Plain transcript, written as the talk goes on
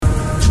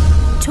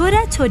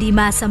छोरा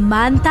छोरीमा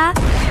समानता,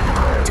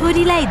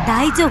 छोरीलाई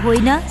दाइजो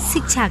होइन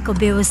शिक्षाको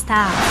व्यवस्था।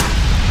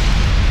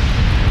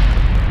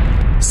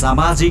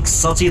 सामाजिक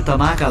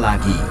सचेतनाका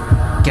लागि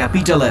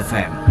capital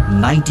FM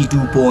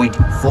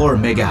 92.4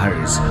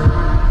 megahertz.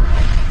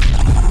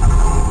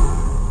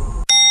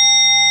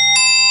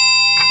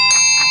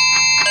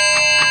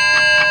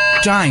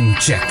 Time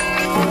check.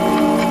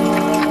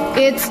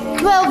 It's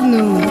 12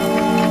 noon.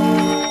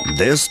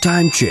 This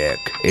time check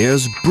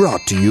is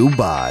brought to you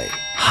by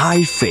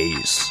High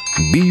Face.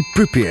 Be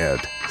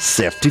prepared.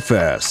 Safety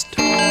first.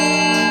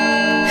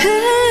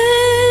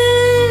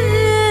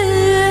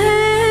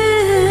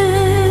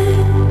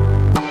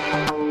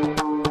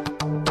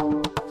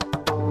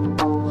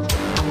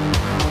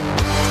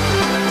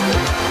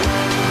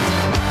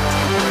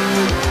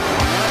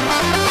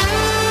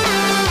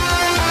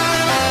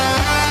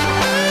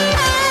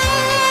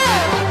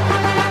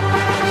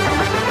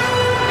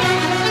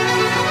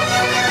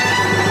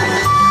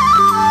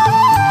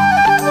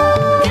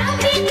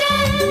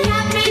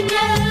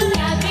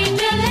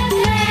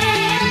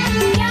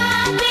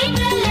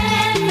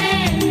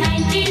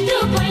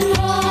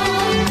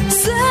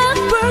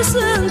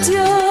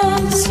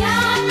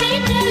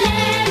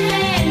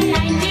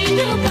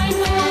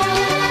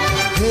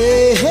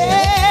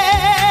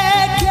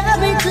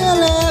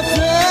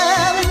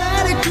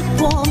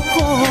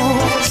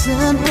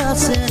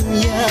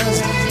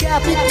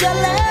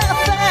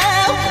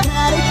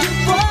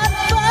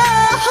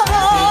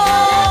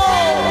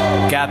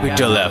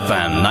 Capital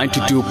FM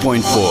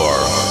 92.4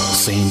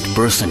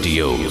 100%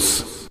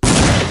 use.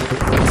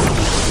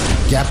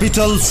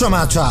 Capital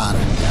समाचार.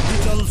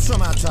 Capital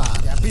समाचार.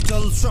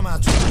 Capital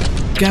समाचार.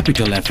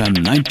 Capital FM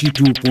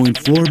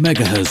 92.4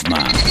 megahertz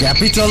मा.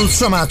 Capital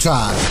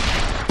समाचार.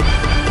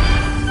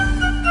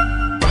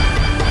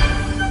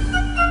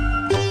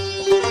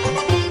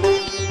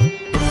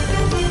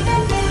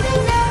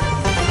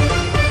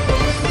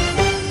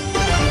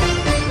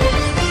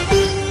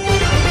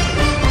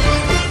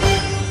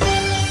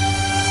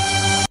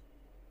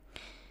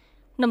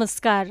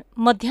 नमस्कार,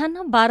 मध्याह्न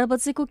 12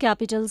 बजेको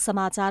capital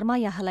समाचारमा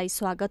यहाँलाई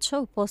स्वागत छ।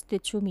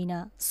 उपस्थित छु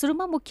मीना।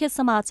 सुरुमा मुख्य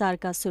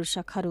समाचारका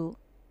शीर्षकहरू।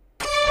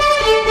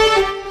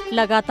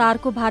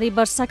 लगातारको भारी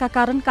वर्षाका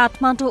कारण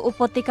काठमाडौँ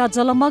उपत्यका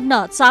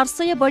जलमग्न,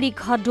 400 बढी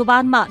घर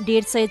डुबानमा,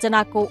 150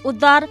 जनाको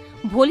उद्धार।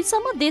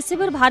 भोलिसम्म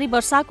देशैभर भारी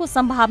वर्षाको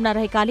सम्भावना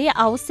रहेकाले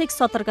आवश्यक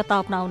सतर्कता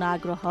अपनाउन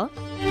आग्रह।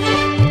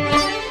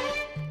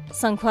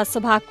 संखुवा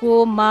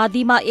सभाको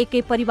मादीमा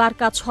एकै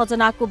परिवारका 6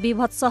 जनाको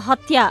विभत्स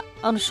हत्या,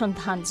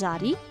 अनुसन्धान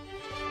जारी।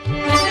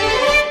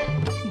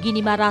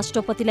 गिनीमा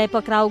राष्ट्रपतिलाई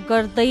पक्राउ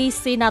गर्दै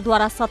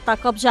सेनाद्वारा सत्ता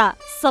कब्जा,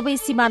 सबै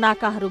सीमा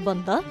नाकाहरू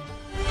बन्द।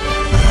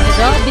 र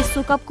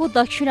विश्वकपको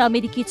दक्षिण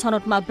अमेरिकी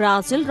छनौटमा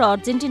ब्राजिल र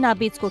अर्जेन्टिना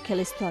बीचको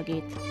खेल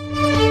स्थगित।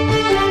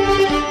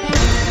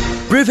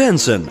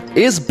 Prevention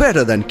is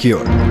better than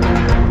cure.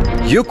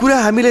 यो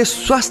कुरा हामीले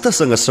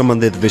स्वास्थ्यसँग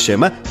सम्बन्धित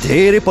विषयमा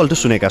धेरै पल्ट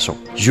सुनेका छौं।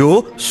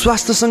 यो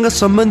स्वास्थ्यसँग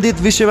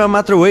सम्बन्धित विषयमा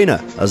मात्र होइन,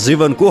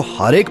 जीवनको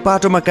हरेक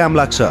पाटोमा काम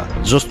लाग्छ,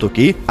 जस्तो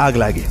कि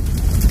आगलागी।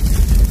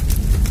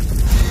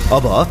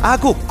 अब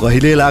आगो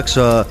कहिले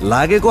लाग्छ,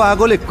 लागेको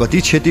आगोले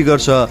कति क्षति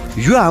गर्छ,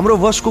 यो हाम्रो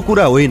वशको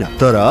कुरा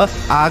होइन। तर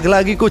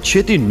आगलागीको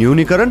क्षति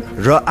न्यूनीकरण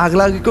र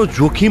आगलागीको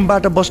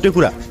जोखिमबाट बस्ने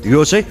कुरा, यो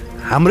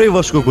चाहिँ हाम्रै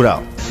वशको कुरा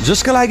हो,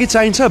 जसका लागि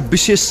चाहिन्छ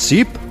विशेष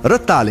सिप र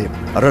तालिम।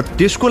 र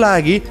त्यसको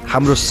लागि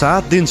हाम्रो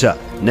साथ दिन्छ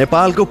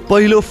नेपालको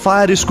पहिलो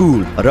फायर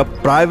स्कुल र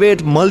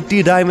private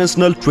multi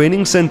dimensional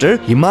training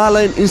centre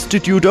Himalayan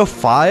institute of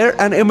fire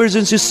and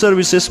emergency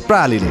services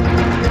प्रालीले,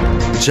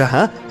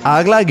 जहाँ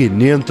आगलागी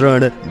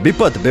नियन्त्रण,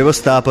 विपद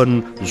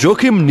व्यवस्थापन,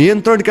 जोखिम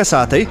नियन्त्रणका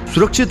साथै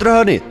सुरक्षित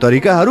रहने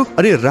तरिकाहरू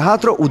अनि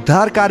राहत र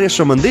उद्धार कार्य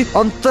सम्बन्धी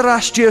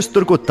अन्तर्राष्ट्रिय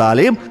स्तरको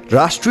तालिम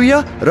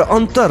राष्ट्रिय र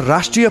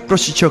अन्तर्राष्ट्रिय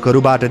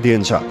प्रशिक्षकहरूबाट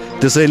दिइन्छ।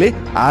 त्यसैले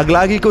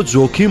आगलागीको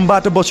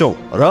जोखिमबाट बचौं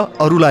र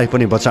अरूलाई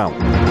पनि बचाऊ।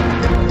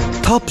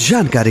 थप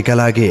जानकारीका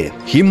लागि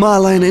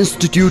Himalayan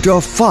institute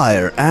of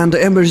fire and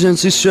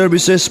emergency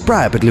services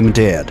private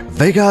limited,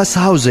 Vegas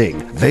housing,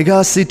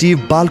 Vegas city,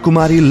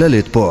 Balkumari,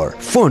 Lalitpur.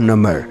 Phone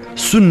number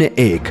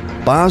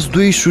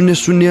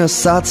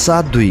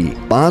 01-5200-772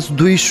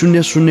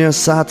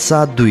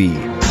 5200-772।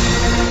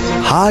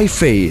 High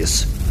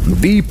face,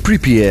 be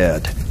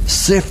prepared,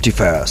 safety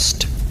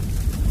first.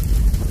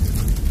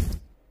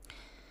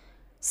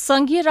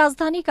 संघीय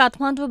राजधानी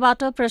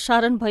काठमाडौँबाट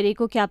प्रसारण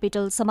भइरहेको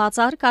क्यापिटल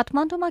समाचार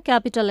काठमाडौँमा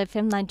क्यापिटल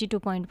एफएम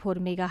 92.4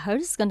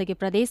 मेगाहर्ज, गण्डकी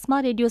प्रदेशमा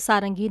रेडियो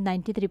सारंगी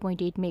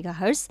 93.8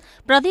 मेगाहर्ज,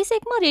 प्रदेश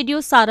 1 मा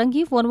रेडियो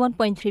सारंगी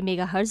 11.3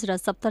 मेगाहर्ज र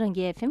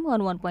सप्तरंगी एफएम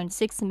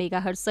 11.6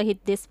 मेगाहर्ज सहित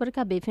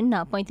देशभरका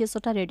विभिन्न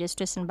 35वटा रेडियो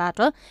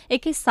स्टेशनबाट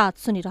एकैसाथ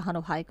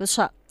सुनिरहनु भएको छ।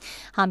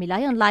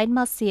 हामीलाई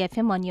अनलाइनमा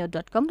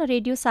cfmoniyo.com र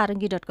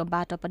radiosaranghi.com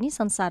बाट पनि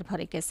संसारभर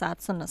एकैसाथ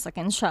सुन्न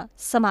सकिन्छ।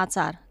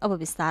 समाचार अब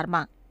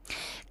विस्तारमा।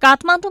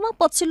 काठमाडौँमा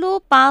पछिल्लो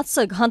 5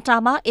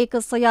 घण्टामा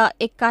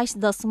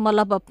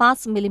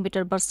 121.5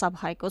 मिलिमिटर वर्षा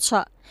भएको छ।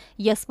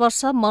 यस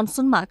वर्ष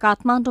मनसुनमा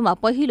काठमाडौँमा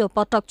पहिलो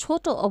पटक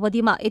छोटो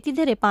अवधिमा यति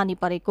धेरै पानी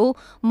परेको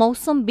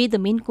मौसमविद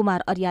मीन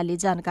कुमार अर्यालले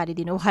जानकारी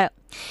दिनुभयो।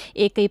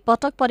 एकै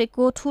पटक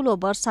परेको ठूलो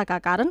वर्षाका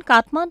कारण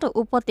काठमाडौँ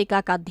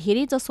उपत्यकाका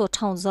धेरैजसो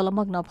ठाउँ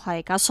जलमग्न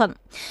भएका छन्।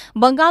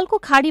 बंगालको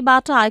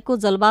खाड़ीबाट आएको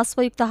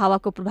जलवाष्पयुक्त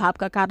हावाको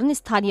प्रभावका कारण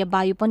स्थानीय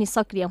वायु पनि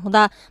सक्रिय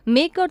हुँदा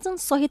मेघगर्जन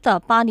सहित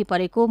पानी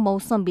परेको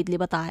मौसमविदले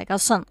बताएका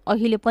छन्।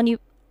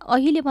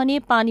 अहिले भने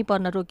पानी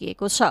पर्न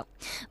रोकिएको छ।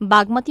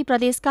 बागमती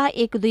प्रदेशका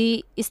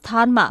 1-2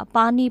 स्थानमा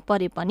पानी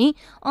परे पनि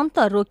अन्त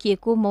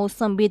रोकिएको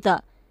मौसमविद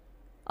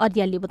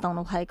अर्यालले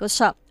बताउनु भएको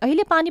छ।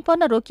 अहिले पानी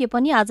पर्न रोकिए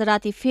पनि आज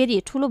राति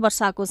फेरि ठूलो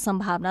वर्षाको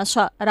सम्भावना छ।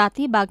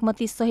 राति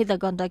बागमती सहित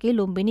गण्डकी,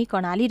 लुम्बिनी,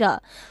 कर्णाली र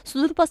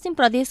सुदूरपश्चिम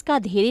प्रदेशका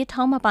धेरै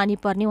ठाउँमा पानी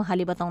पर्ने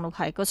उहाँले बताउनु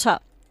भएको छ।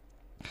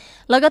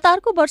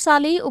 लगातारको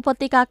वर्षाले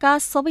उपत्यकाका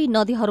सबै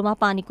नदीहरूमा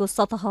पानीको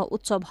सतह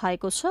उच्च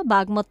भएको छ।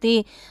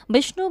 बागमती,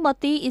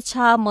 विष्णुमती,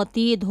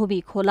 इच्छामती, धोबी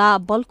खोला,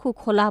 बल्खु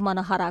खोला,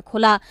 मनहरा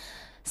खोला,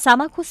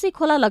 सामाखुसी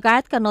खोला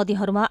लगायतका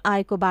नदीहरूमा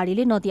आएको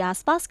बाढ़ीले नदी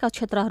आसपासका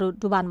क्षेत्रहरू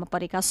डुबानमा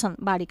परेका छन्।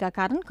 बाढ़ीका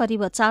कारण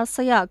करिब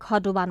 400 घर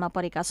डुबानमा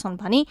परेका छन्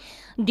भने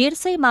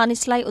 150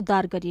 मानिसलाई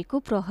उद्धार गरिएको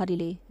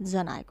प्रहरीले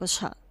जनाएको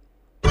छ।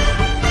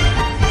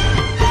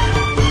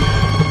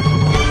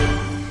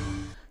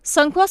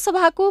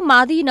 संखुवासभाको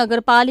मादी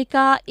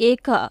नगरपालिका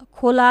 1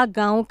 खोला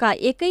गाउँका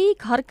एकै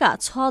घरका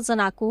 6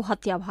 जनाको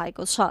हत्या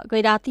भएको छ।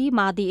 गैराती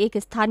मादी 1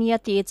 स्थानीय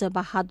तेज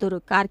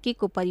बहादुर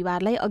कार्कीको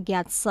परिवारलाई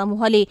अज्ञात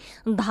समूहले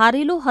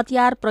धारिलो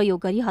हतियार प्रयोग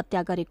गरी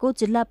हत्या गरेको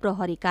जिल्ला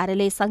प्रहरी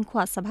कार्यालय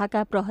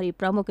संखुवासभाका प्रहरी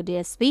प्रमुख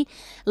डीएसपी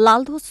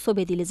लालधोज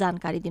सुवेदीले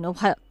जानकारी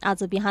दिनुभयो।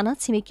 आज बिहान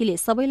छिमेकीले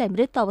सबैलाई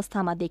मृत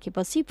अवस्थामा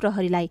देखेपछि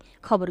प्रहरीलाई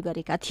खबर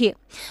गरेका थिए।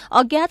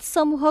 अज्ञात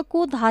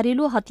समूहको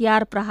धारिलो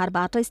हतियार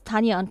प्रहारबाट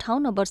स्थानीय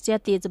 58 वर्षीय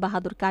तेज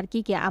बहादुर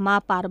कार्कीकी आमा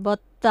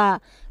पार्वता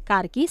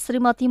कार्की,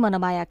 श्रीमती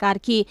मनमाया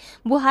कार्की,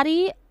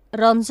 बुहारी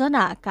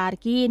रञ्जना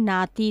कार्की,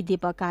 नाति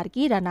दीपक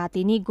कार्की र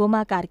नातिनी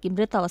गोमा कार्की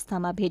मृत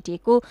अवस्थामा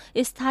भेटिएको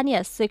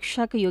स्थानीय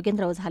शिक्षक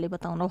योगेन्द्र ओझाले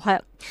बताउनुभयो।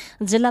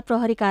 जिल्ला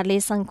प्रहरी कार्यालय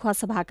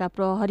संखुवासभाका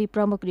प्रहरी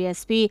प्रमुख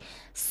डीएसपी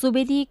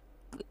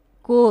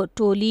सुवेदीको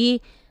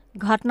टोली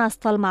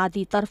घटनास्थलमा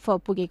आदितर्फ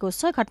पुगेको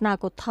छ।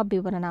 घटनाको थप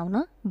विवरण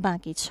आउन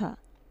बाँकी छ।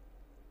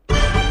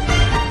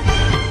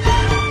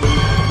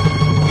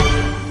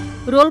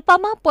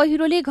 रोल्पामा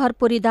पहिरोले घर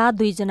पुरिँदा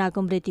 2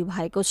 जनाको मृत्यु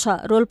भएको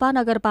छ। रोल्पा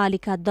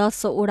नगरपालिका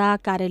 10 वडा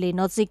कार्यालय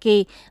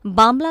नजिकै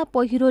बाम्ला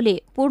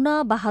पहिरोले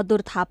पूर्ण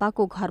बहादुर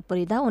थापाको घर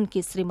पुरिँदा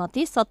उनकी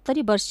श्रीमती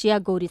 70 वर्षीय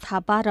गौरी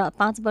थापा र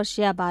 5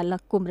 वर्षीय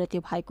बालकको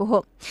मृत्यु भएको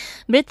हो।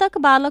 मृतक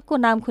बालकको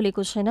नाम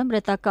खुलेको छैन।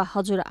 मृतक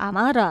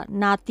हजुरआमा र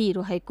नाति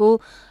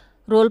रहेको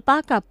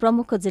रोल्पाका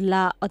प्रमुख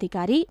जिल्ला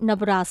अधिकारी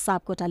नवराज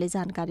सापकोटाले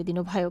जानकारी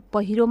दिनुभयो।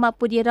 पहिरोमा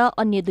पुरिएर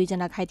अन्य 2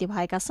 जना घाइते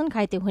भएका छन्।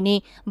 घाइते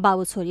हुने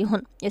बाबु छोरी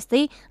हुन्।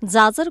 यस्तै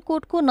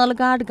जाजरकोटको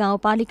नलगाड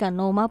गाउँपालिका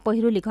 9 मा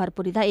पहिरोले घर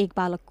पुरिँदा 1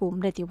 बालकको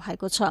मृत्यु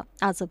भएको छ।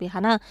 आज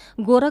बिहान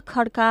गोरख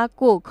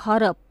खड्काको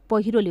घर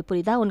पहिरोले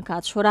पुरिँदा उनका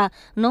छोरा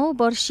 9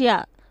 वर्षीय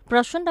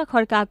प्रचण्ड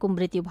खड्काको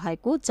मृत्यु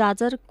भएको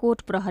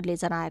जाजरकोट प्रहरीले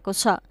जनाएको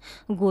छ।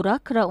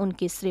 गोरख र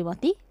उनकी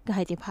श्रीमती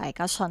घाइते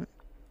भएका छन्।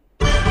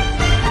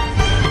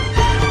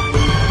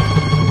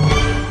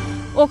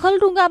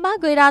 ओखलढुङ्गामा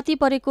गैराती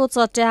परेको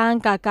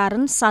चट्याङका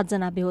कारण 7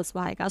 जना बेहोस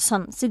भएका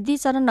छन्।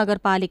 सिद्धिचरण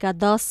नगरपालिका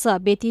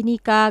 10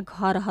 बेतिनीका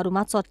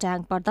घरहरूमा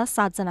चट्याङ पर्दा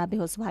 7 जना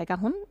बेहोस भएका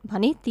हुन्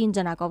भने 3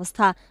 जनाको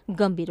अवस्था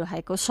गम्भीर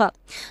रहेको छ।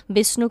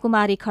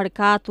 विष्णुकुमारी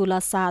खड्का,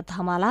 तुलसा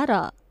धमाला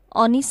र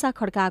अनिसा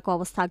खड्काको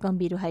अवस्था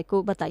गम्भीर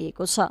रहेको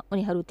बताइएको छ।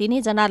 उनीहरू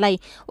 3 जनालाई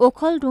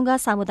ओखलढुङ्गा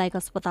सामुदायिक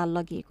अस्पताल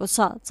लगिएको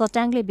छ।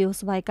 चट्याङले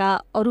बेहोस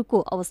भएका अरूको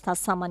अवस्था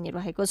सामान्य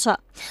रहेको छ।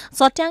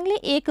 चट्याङले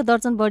 1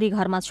 दर्जन बढी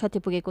घरमा क्षति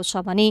पुगेको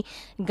छ भने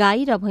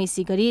गाई र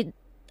भैँसी गरी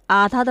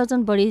आधा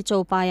दर्जन बढी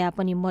चौपाया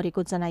पनि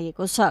मरेको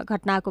जनाइएको छ।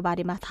 घटनाको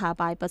बारेमा थाहा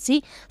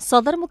पाएपछि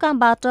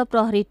सदरमुकामबाट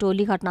प्रहरी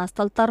टोली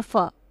घटनास्थलतर्फ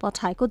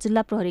पठाएको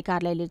जिल्ला प्रहरी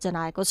कार्यालयले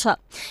जनाएको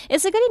छ।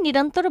 यसैगरी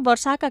निरन्तर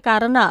वर्षाका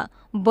कारण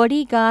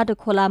बडीगाड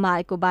खोलामा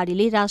आएको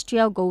बाढीले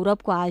राष्ट्रिय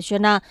गौरवको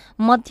आयोजना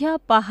मध्य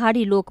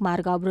पहाड़ी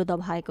लोकमार्ग अवरुद्ध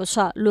भएको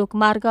छ।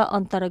 लोकमार्ग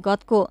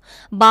अन्तर्गतको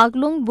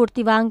बागलुङ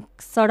बुर्तिवाङ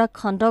सड़क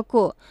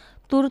खण्डको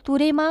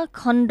तुरतुरेमा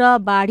खण्ड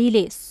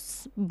बाढीले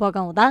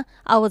बगाउँदा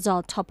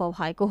आवाजाव ठप्प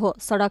भएको हो।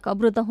 सड़क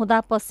अवरुद्ध हुँदा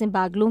पश्चिम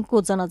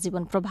बागलुङको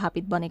जनजीवन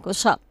प्रभावित बनेको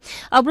छ।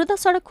 अवरुद्ध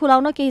सड़क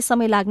खुलाउन केही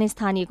समय लाग्ने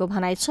स्थानीयको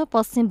भनाइ छ।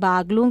 पश्चिम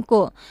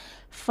बागलुङको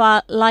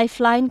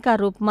लाइफलाइनका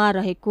रूपमा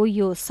रहेको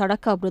यो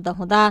सड़क अवरुद्ध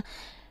हुँदा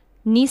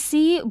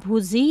निसी,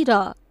 भुजी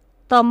र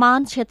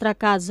तमान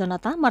क्षेत्रका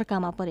जनता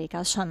मर्कामा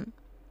परेका छन्।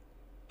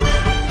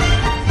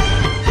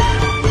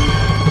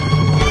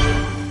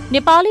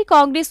 नेपाली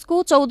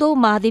कांग्रेसको 14औं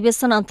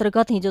महाधिवेशन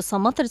अन्तर्गत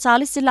हिजोसम्म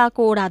 43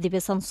 जिल्लाको ओडा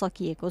अधिवेशन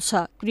सकिएको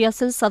छ।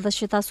 क्रियाशील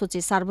सदस्यता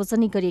सूची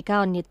सार्वजनिक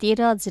गरेका अन्य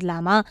 13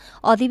 जिल्लामा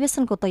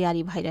अधिवेशनको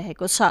तयारी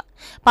भइरहेको छ।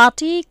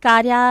 पार्टी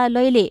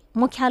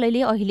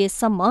मुख्यालयले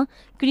अहिलेसम्म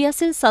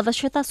क्रियाशील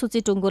सदस्यता सूची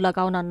टुङ्गो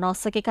लगाउन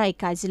नसकेका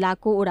 21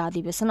 जिल्लाको वडा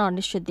अधिवेशन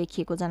अनिश्चित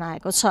देखिएको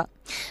जनाएको छ।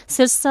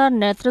 शीर्ष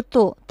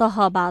नेतृत्व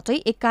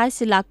तहबाटै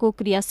 21 जिल्लाको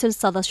क्रियाशील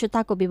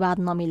सदस्यताको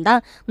विवाद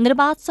नमिल्दा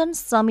निर्वाचन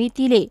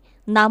समितिले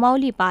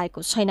नामावली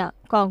पाएको छैन।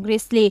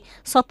 कांग्रेसले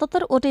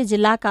 77 वटै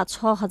जिल्लाका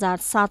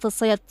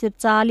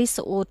 6,743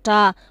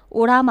 वटा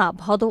ओडामा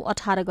भदौ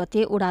 18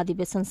 गते ओडा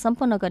अधिवेशन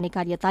सम्पन्न गर्ने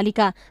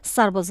कार्यतालिका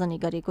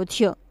सार्वजनिक गरेको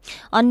थियो।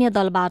 अन्य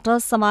दलबाट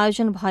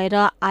समायोजन भएर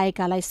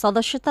आएकालाई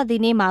सदस्यता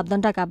दिने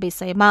मापदण्डका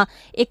विषयमा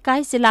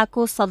 21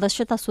 जिल्लाको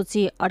सदस्यता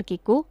सूची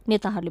अड्केको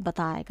नेताहरूले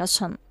बताएका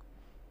छन्।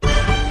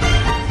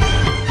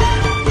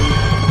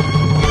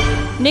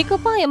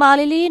 नेकपा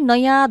एमाले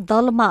नयाँ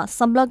दलमा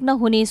संलग्न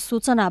हुने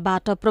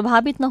सूचनाबाट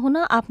प्रभावित नहुन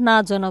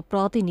आफ्ना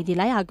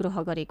जनप्रतिनिधिलाई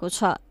आग्रह गरेको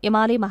छ।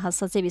 एमाले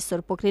महासचिव ईश्वर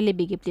पोखरेलले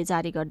विज्ञप्ति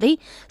जारी गर्दै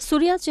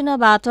सूर्य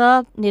चिन्हबाट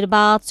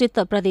निर्वाचित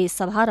प्रदेश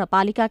सभा र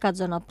पालिकाका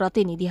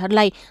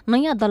जनप्रतिनिधिहरूलाई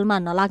नयाँ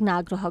दलमा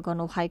नलाग्न आग्रह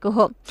गर्नुभएको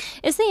हो।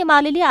 यसै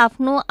एमाले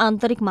आफ्नो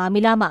आन्तरिक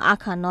मामिलामा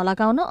आँखा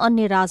नलगाउन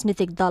अन्य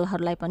राजनीतिक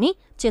दलहरूलाई पनि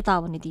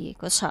चेतावनी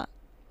दिएको छ।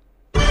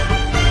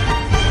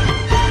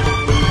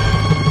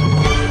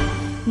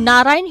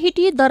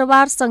 नारायणहिटी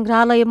दरबार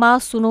संग्रहालयमा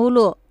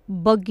सुनौलो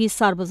बग्गी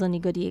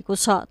सार्वजनिक गरिएको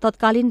छ।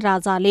 तत्कालीन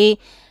राजाले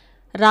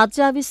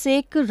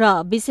राज्याभिषेक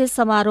र विशेष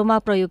समारोहमा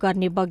प्रयोग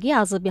गर्ने बग्गी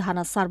आज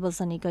बिहान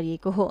सार्वजनिक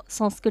गरिएको हो।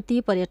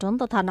 संस्कृति पर्यटन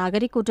तथा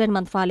नागरिक उड्डयन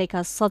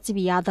मन्त्रालयका सचिव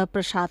यादव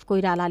प्रसाद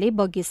कोइरालाले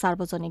बग्गी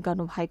सार्वजनिक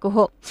गर्नुभएको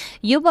हो।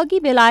 यो बग्गी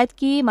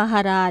बेलायतकी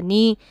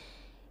महारानी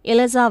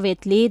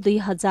एलिजाबेथले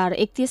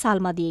 2031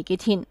 सालमा दिएकी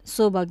थिइन्।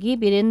 सो बग्गी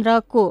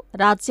वीरेन्द्रको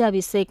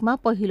राज्याभिषेकमा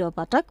पहिलो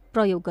पटक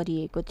प्रयोग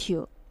गरिएको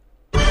थियो।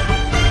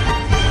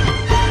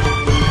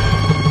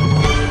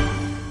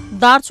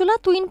 दार्चुला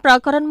तुइन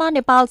प्रकरणमा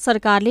नेपाल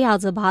सरकारले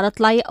आज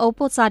भारतलाई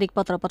औपचारिक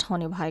पत्र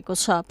पठाउने भएको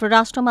छ।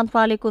 परराष्ट्र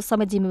मन्त्रालयको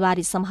समेत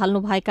जिम्मेवारी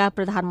सम्हाल्नुभएका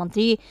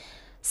प्रधानमन्त्री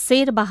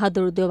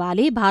शेरबहादुर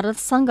देउवाले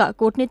भारतसँग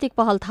कूटनीतिक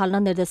पहल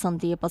थाल्न निर्देशन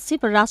दिएपछि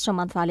परराष्ट्र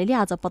मन्त्रालयले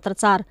आज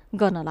पत्रचार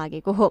गर्न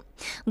लागेको हो।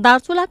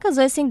 दार्चुलाका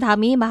जयसिंह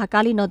धामी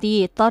महाकाली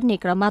नदी तर्ने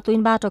क्रममा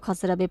तुइनबाट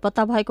खसेर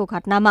बेपत्ता भएको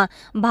घटनामा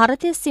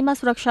भारतीय सीमा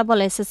सुरक्षा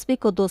बल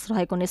एसएसबीको दोष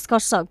रहेको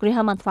निष्कर्ष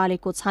गृह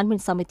मन्त्रालयको छानबिन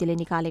समितिले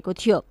निकालेको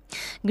थियो।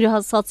 गृह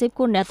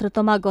सचिवको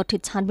नेतृत्वमा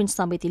गठित छानबिन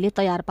समितिले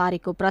तयार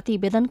पारेको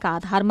प्रतिवेदनका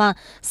आधारमा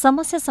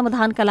समस्या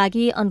समाधानका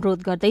लागि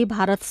अनुरोध गर्दै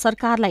भारत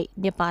सरकारलाई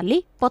नेपालले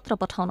पत्र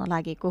पठाउन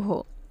लागेको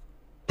हो।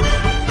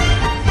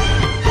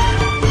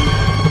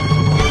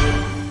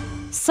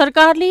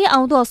 सरकारले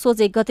आउँदो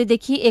असोज 1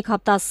 गतेदेखि 1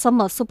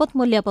 हप्तासम्म सुपथ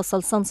मूल्य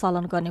पसल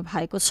सञ्चालन गर्ने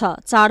भएको छ।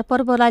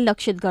 चाडपर्वलाई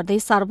लक्षित गर्दै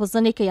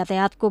सार्वजनिक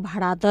यातायातको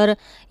भाडा दर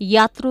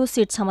यात्रु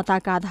सीट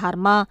क्षमताका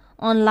आधारमा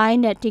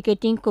अनलाइन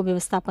टिकटिङको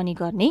व्यवस्था पनि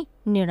गर्ने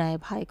निर्णय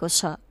भएको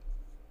छ।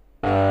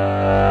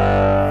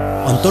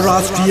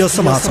 अन्तर्राष्ट्रिय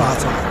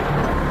समाचार।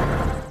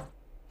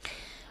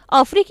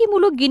 अफ्रिकी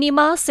मुलुक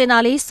गिनीमा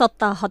सेनाले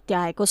सत्ता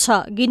हत्याएको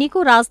छ।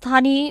 गिनीको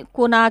राजधानी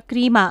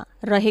कोनाक्रीमा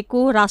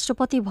रहेको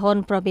राष्ट्रपति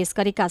भवन प्रवेश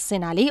गरेका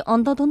सेनाले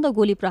अन्धधुन्द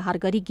गोली प्रहार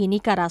गरी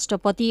गिनीका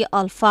राष्ट्रपति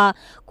अल्फा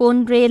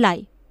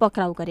कोन्ड्रेलाई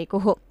पक्राउ गरेको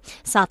हो।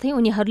 साथै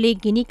उनीहरूले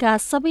गिनीका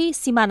सबै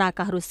सीमा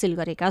नाकाहरू सील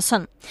गरेका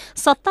छन्।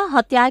 सत्ता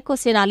हत्याएको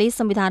सेनाले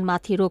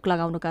संविधानमाथि रोक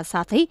लगाउनुका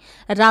साथै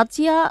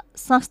राज्य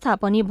संस्था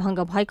पनि भंग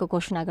भएको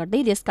घोषणा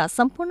गर्दै देशका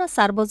सम्पूर्ण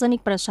सार्वजनिक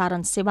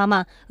प्रसारण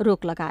सेवामा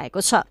रोक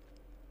लगाएको छ।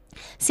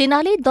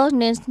 सेनाले the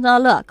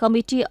national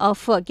committee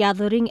of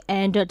gathering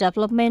and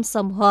development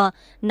समूह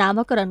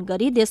नामकरण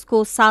गरी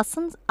देशको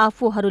शासन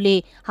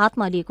आफूहरूले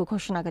हातमा लिएको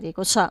घोषणा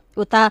गरेको छ।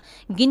 उता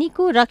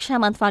गिनीको रक्षा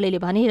मन्त्रालयले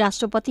भने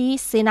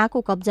राष्ट्रपति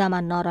सेनाको कब्जामा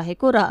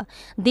नरहेको र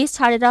देश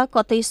छाडेर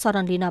कतै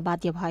शरण लिन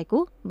बाध्य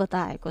भएको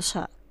बताएको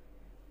छ।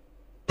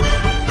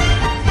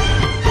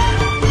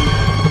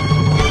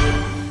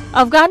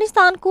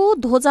 अफगानिस्तानको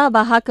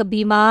ध्वजावाहक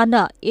विमान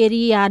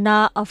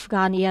एरियाना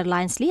अफगान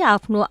एयरलाइन्सले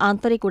आफ्नो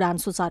आन्तरिक उडान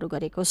सुचारू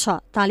गरेको छ।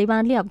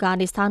 तालिबानले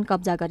अफगानिस्तान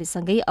कब्जा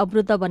गरेसँगै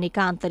अवरुद्ध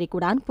बनेका आन्तरिक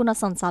उडान पुनः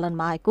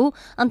सञ्चालनमा आएको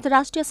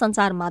अन्तर्राष्ट्रिय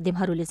सञ्चार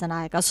माध्यमहरूले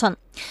जनाएका छन्।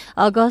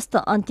 अगस्त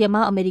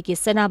अन्त्यमा अमेरिकी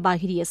सेना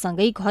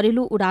बाहिरिएसँगै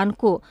घरेलु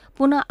उडानको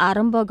पुनः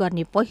आरम्भ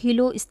गर्ने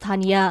पहिलो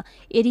स्थानीय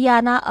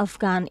एरियाना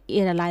अफगान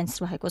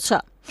एयरलाइन्स रहेको छ।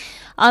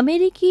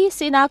 अमेरिकी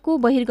सेनाको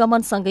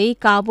बहिर्गमनसँगै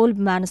काबुल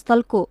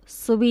विमानस्थलको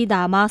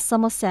सुविधामा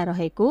समस्या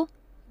रहेको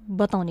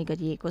बताउने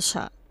गरिएको छ।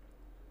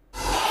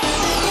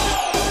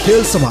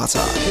 खेल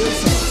समाचार।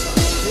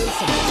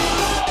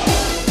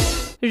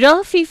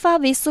 र फिफा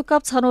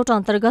विश्वकप छनौट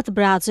अन्तर्गत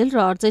ब्राजिल र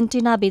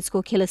अर्जेन्टिना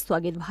बीचको खेल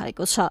स्थगित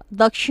भएको छ।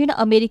 दक्षिण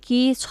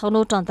अमेरिकी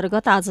छनौट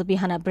अन्तर्गत आज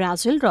बिहान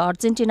ब्राजिल र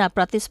अर्जेन्टिना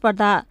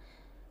प्रतिस्पर्धा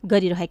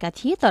गरिरहेका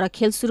थिए, तर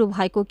खेल शुरू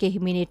भएको केही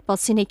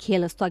मिनटपछि नै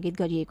खेल स्थगित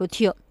गरिएको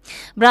थियो।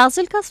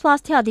 ब्राजिलका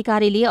स्वास्थ्य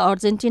अधिकारीले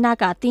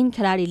अर्जेन्टिनाका 3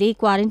 खेलाड़ीले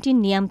क्वारेन्टिन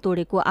नियम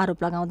तोडेको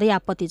आरोप लगाउँदै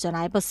आपत्ति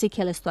जनाएपछि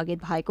खेल स्थगित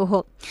भएको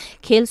हो।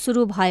 खेल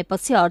शुरू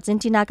भएपछि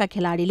अर्जेन्टिनाका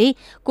खेलाड़ीले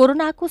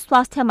कोरोनाको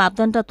स्वास्थ्य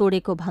मापदण्ड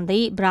तोडेको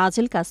भन्दै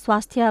ब्राजिलका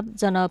स्वास्थ्य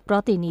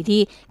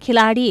जनप्रतिनिधि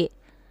खेलाड़ी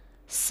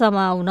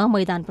समाउन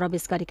मैदान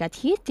प्रवेश गरेका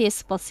थिए।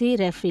 त्यसपछि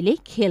रेफ्रीले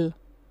खेल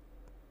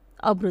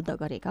अवरुद्ध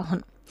गरेका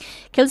हुन्।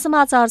 खेल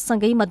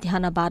समाचारसँगै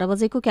मध्याह्न 12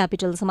 बजेको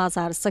क्यापिटल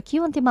समाचार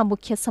सकियो। अन्त्यमा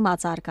मुख्य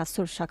समाचारका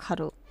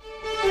शीर्षकहरू।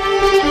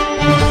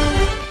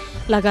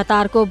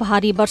 लगातारको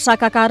भारी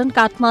वर्षाका कारण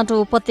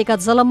काठमाडौँ उपत्यका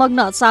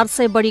जलमग्न,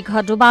 400 बढी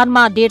घर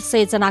डुबानमा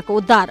 150 जनाको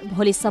उद्धार।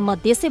 भोलिसम्म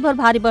देशैभर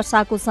भारी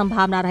वर्षाको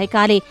सम्भावना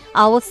रहेकाले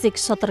आवश्यक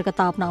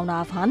सतर्कता अपनाउन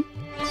आह्वान।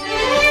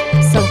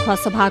 संखुवा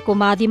सभाको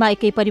मादिमा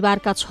एकै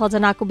परिवारका 6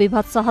 जनाको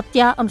विभत्स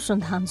हत्या,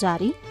 अनुसन्धान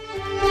जारी।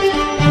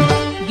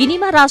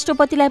 गिनीमा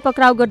राष्ट्रपतिलाई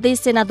पक्राउ गर्दै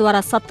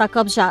सेनाद्वारा सत्ता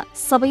कब्जा,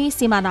 सबै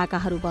सीमा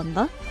नाकाहरू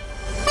बन्द।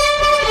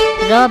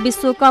 र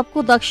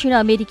विश्वकपको दक्षिण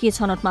अमेरिकी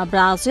छनौटमा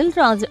ब्राजिल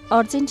र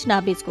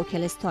अर्जेन्टिना बीचको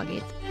खेल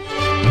स्थगित।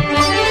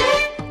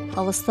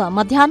 अवस्था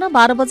मध्याह्न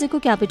 12 बजेको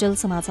क्यापिटल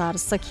समाचार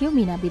सकियो।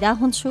 मीना बिदा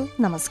हुन्छु।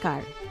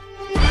 नमस्कार।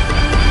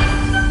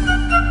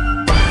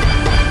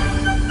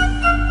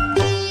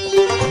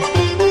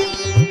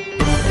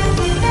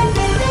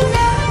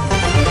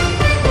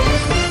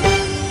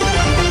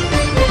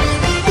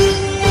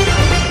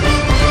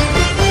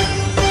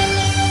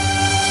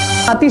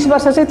 तीस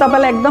वर्ष चाहिँ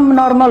तपाईँलाई एकदम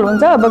नर्मल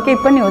हुन्छ, अब केही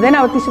पनि हुँदैन,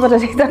 अब 30 वर्ष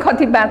चाहिँ त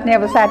कति बाँच्ने,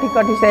 अब 60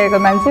 कटिसकेको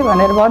मान्छे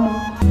भनेर भन्नु।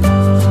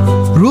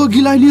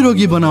 रोगीलाई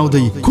निरोगी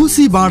बनाउँदै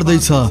खुसी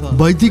बाँड्दैछ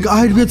वैदिक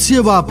आयुर्वेद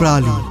सेवा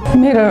प्रणाली।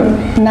 मेरो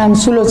नाम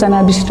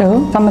सुलोचना विष्ट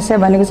हो। समस्या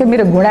भनेको चाहिँ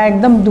मेरो घुँडा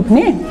एकदम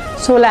दुख्ने,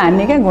 सोला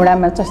हान्ने क्या,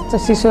 घुँडामा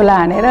चस्चसी सोला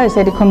हानेर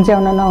यसरी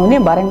खुम्च्याउन नहुने,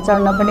 भर्याङ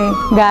चढ्न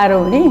पनि गाह्रो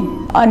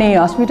हुने। अनि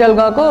हस्पिटल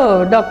गएको,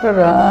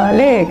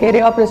 डाक्टरले के अरे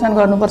अपरेसन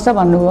गर्नुपर्छ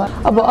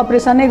भन्नुभयो। अब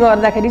अपरेसनै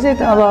गर्दाखेरि चाहिँ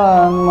अब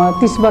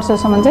 30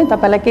 वर्षसम्म चाहिँ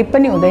तपाईँलाई केही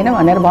पनि हुँदैन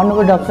भनेर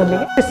भन्नुभयो डाक्टरले।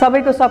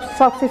 सबैको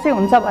सक्सेसै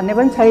हुन्छ भन्ने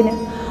पनि छैन।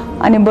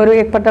 अनि बरु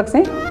एकपटक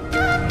चाहिँ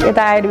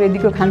यता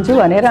आयुर्वेदिकको खान्छु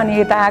भनेर अनि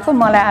यता आएको।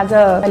 मलाई आज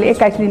अहिले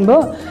 21 दिन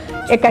भयो।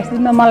 21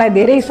 दिनमा मलाई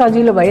धेरै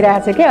सजिलो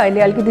भइरहेछ क्या।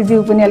 अहिले अलिकति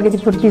जिउ पनि अलिकति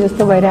फुर्की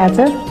जस्तो भइरहेछ।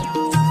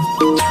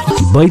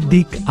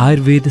 वैदिक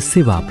आयुर्वेद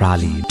सेवा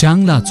प्रणाली,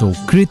 टाङ्ला चौक,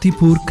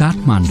 कृतिपुर,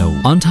 काठमाडौँ।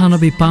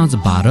 98 5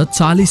 12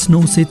 40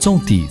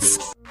 934।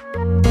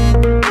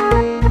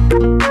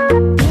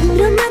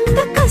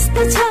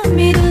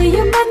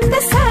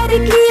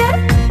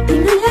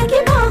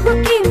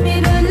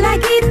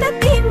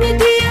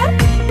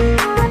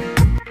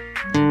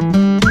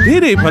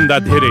 धेरै भन्दा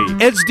धेरै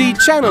HD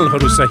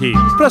च्यानलहरू सहित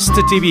प्रष्ट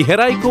टिभी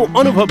हेराइको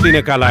अनुभव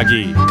लिनका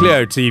लागि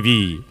clear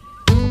TV.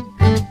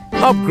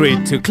 Upgrade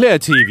to clear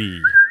TV.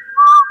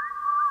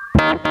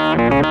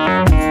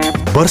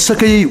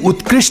 वर्षकै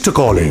उत्कृष्ट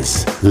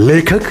कलेज,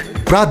 लेखक,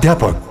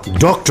 प्राध्यापक,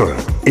 डाक्टर,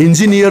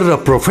 इन्जिनियर र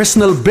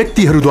प्रोफेसनल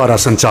व्यक्तिहरूद्वारा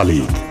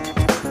सञ्चालित।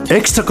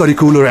 एक्स्ट्रा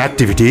करिकुलर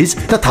एक्टिभिटिज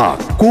तथा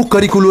को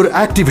करिकुलर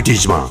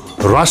एक्टिभिटिजमा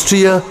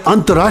राष्ट्रिय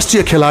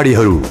अन्तर्राष्ट्रिय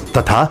खेलाडीहरू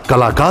तथा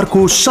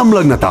कलाकारको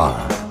संलग्नता।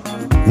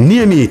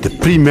 नियमित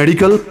प्री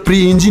मेडिकल, प्री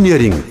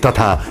इन्जिनियरिङ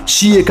तथा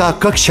CA का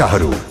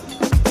कक्षाहरू।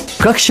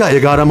 कक्षा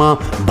 11 मा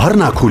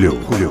भर्ना खुल्यो।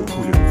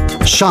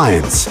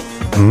 साइन्स,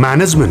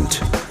 म्यानेजमेन्ट,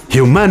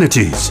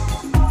 ह्युम्यानिटिज,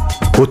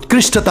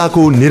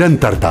 उत्कृष्टताको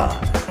निरन्तरता।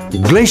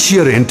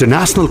 Glacier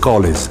international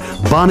college,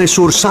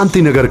 Baneshwar,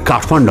 Shantinagar,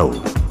 Kathmandu.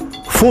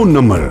 Phone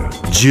number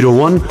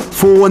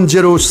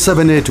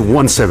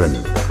 0141078117,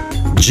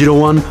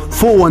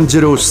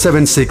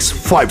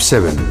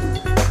 0141077657।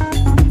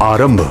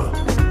 आरम्भ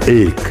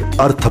एक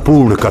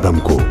अर्थपूर्ण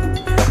कदमको।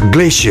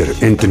 Glacier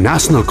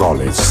international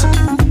college.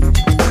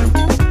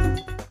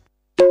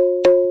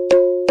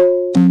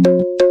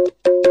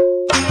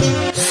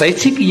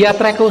 शैक्षिक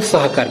यात्राको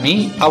सहकर्मी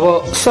अब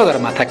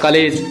Sagarmatha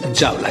college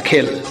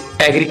Jawalakhel.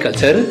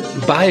 Agriculture,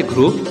 bio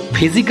group,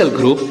 physical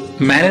group,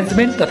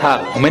 management तथा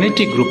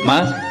ह्युमेनिटी ग्रुपमा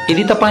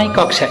यदि तपाईँ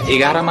कक्षा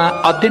 11 मा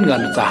अध्ययन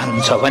गर्न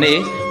चाहनुहुन्छ भने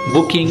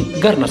बुकिङ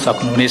गर्न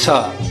सक्नुहुनेछ।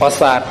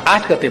 असार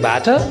 8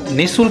 गतेबाट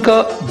निशुल्क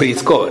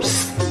ब्रिज कोर्स।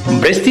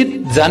 विस्तृत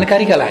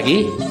जानकारीका लागि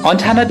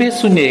 98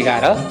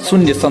 011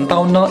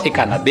 057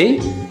 91,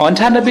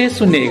 98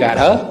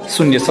 011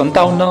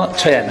 057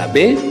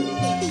 96,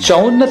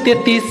 54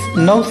 33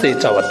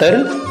 974,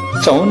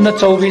 54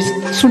 24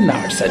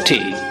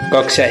 068।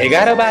 कक्षा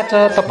 11 बाट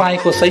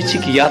तपाईको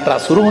शैक्षिक यात्रा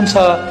सुरु हुन्छ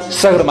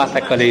सगरमाथा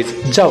कलेज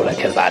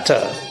जावलाखेलबाट।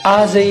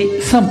 आजै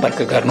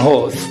सम्पर्क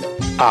गर्नुहोस्।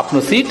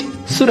 आफ्नो सिट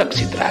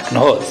सुरक्षित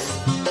राख्नुहोस्।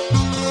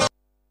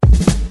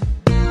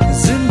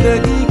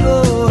 जिन्दगीको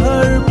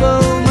हर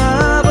पलमा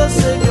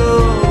बसेको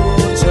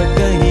छ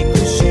कहीं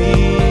खुशी,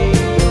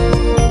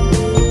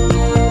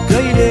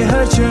 कहिले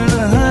हर क्षण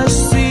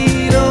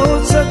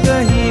हाँसिरहन्छ,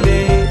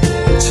 कहिले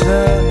छ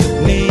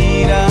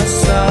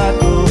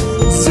निराशाको।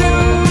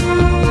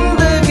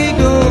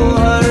 जिन्दगीको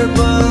हर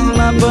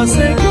पलमा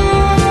बसेको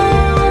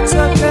छ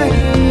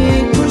कहीं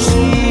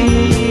खुशी।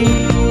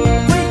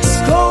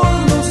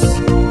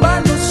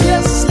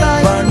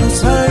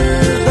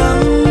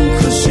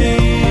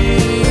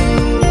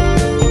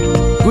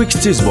 क्विक्स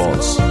चिज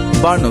बल्स,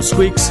 बार्नुहोस्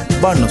क्विक्स,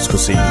 बार्नुहोस्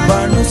खुसी,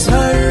 बार्नुहोस्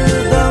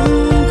हरदम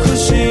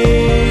खुसी।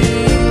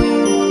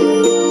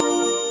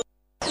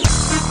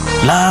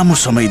 लामो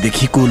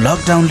समयदेखिको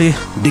लकडाउनले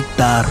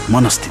दिगदार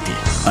मनस्थिति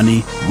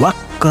अनि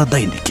वाक्क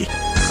दैनिकी।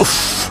 उफ,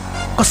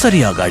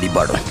 कसरी अगाडि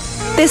बढौँ?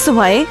 त्यसो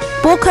भए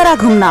पोखरा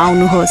घुम्न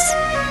आउनुहोस्।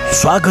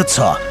 स्वागत छ,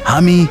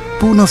 हामी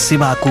पुनः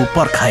सेवाको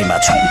पर्खाइमा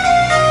छौँ।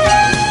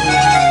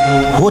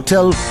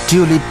 Hotel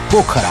tulip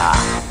Pokhara,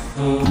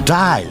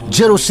 dial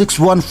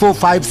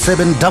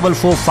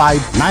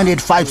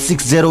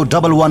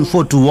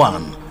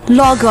 061445445985601141.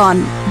 Log on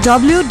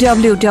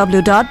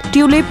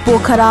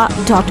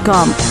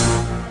www.tulippokhara.com.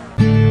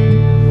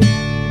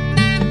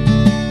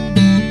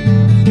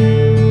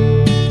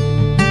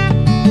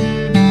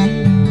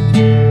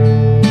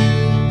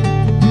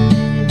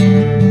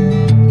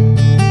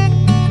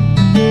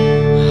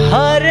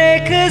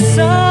 हरेक साँझ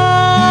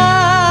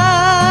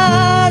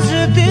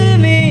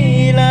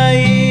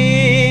तिमीलाई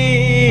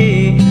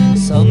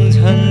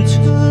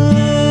सम्झन्छु,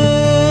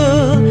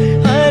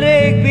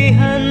 हरेक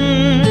बिहान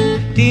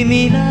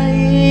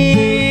तिमीलाई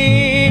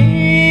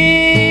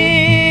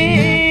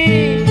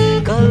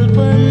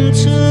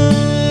कल्पन्छु,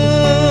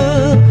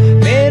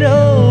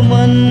 मेरो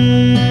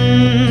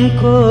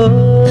मनको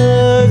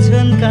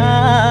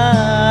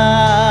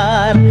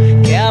झन्कार।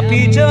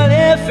 Capital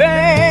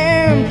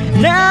FM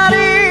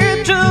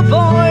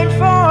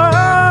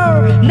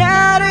 92.4,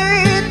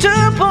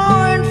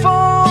 92.4,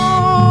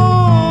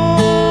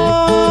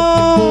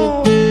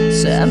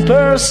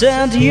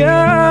 100%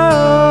 yours.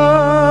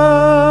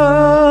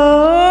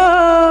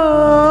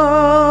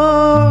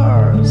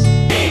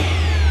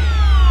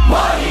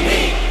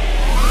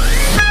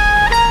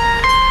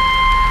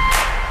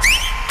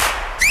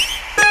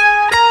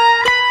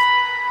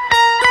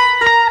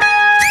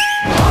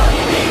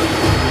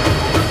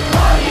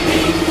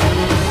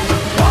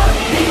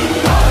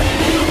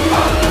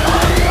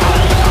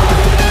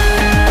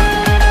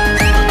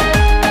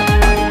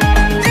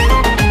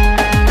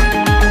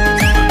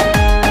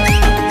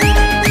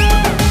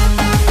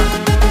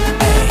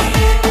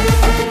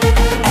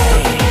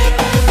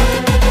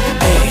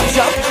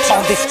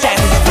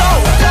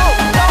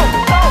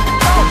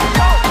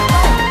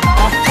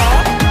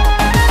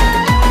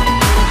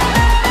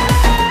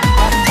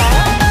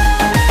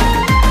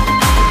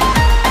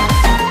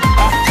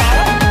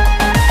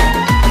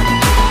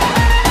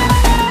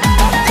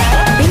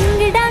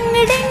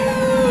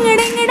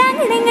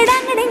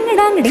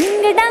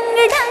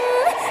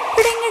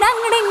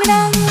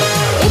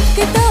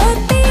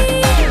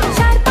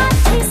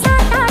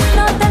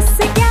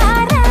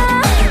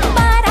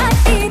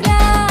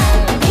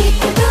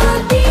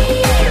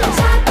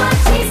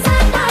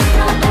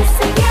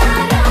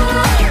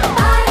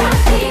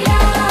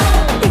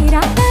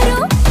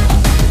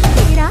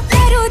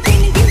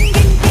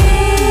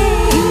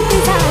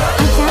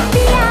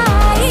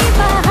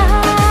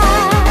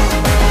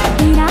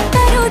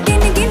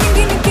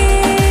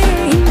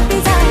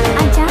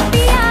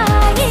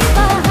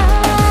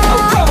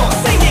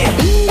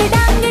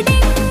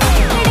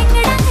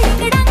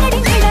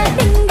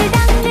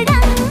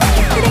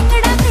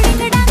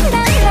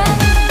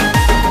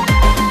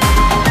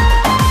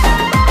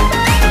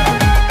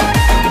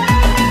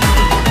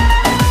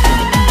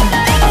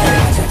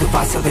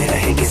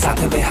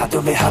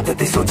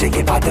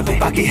 सोचेंगे बाद में,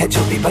 बाकी है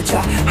जो भी बचा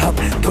हम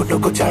दोनों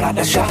को चढ़ा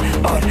नशा।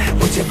 और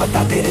मुझे पता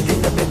तेरे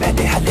दिल में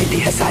मैंने हले ली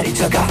है सारी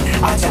जगह,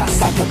 आजा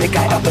साथ में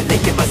गाए अब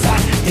लेके मजा।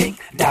 डिंग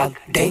डांग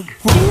डिंग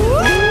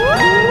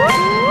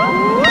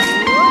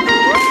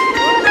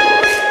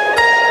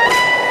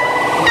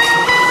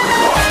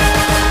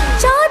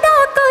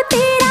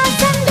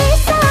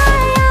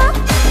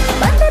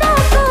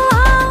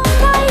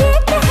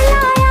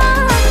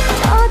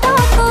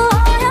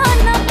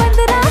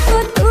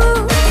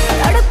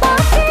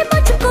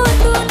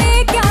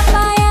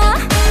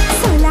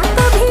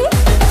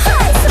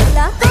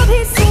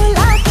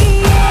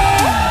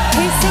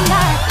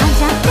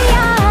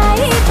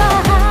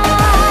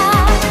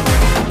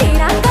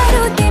तेरा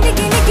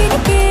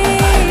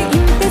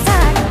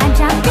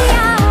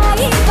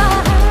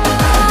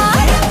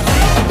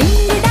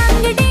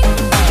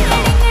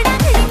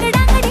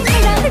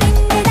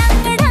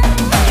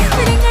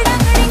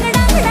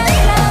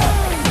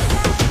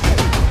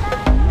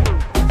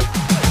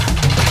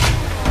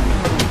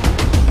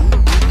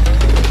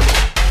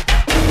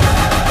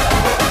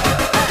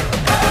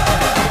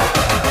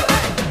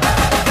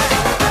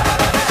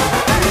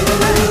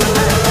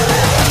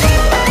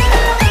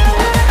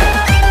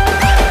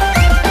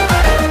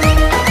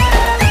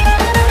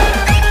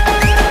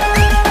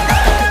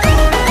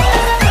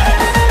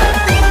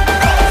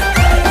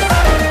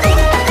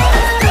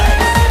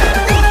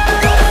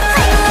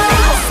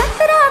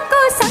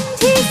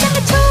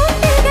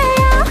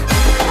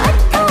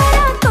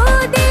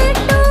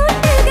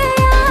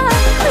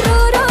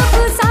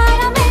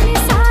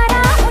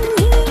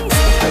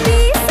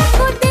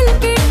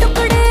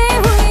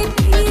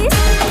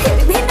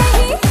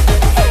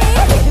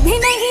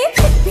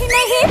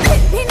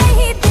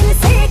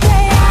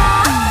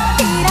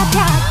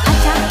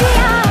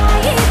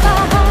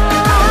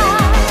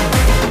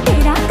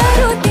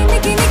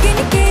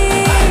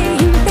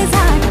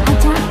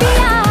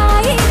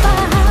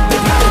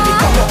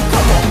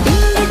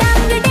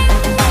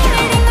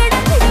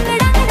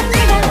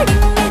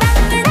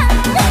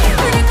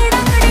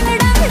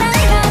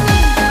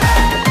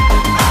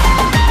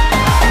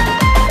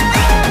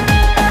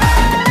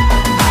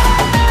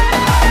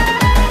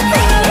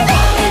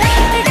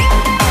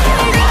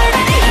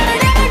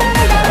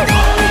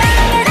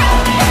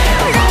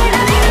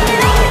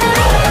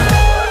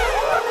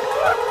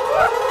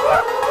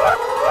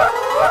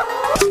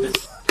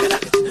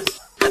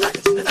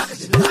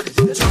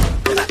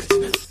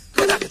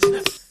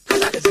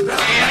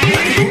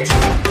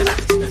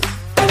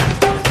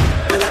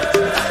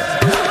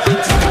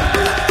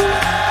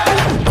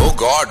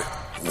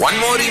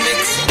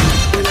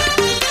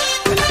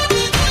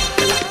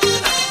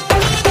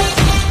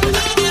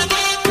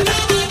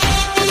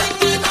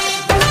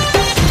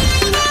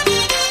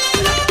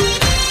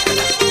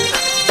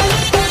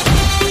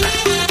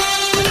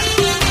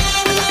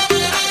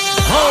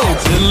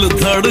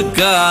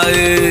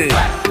लड़काए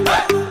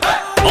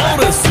और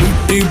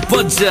सीटी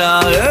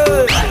बजाए,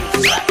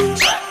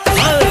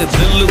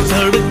 दिल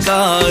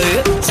धड़काए,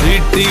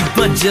 सीटी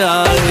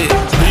बजाए,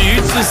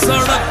 बीच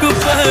सड़क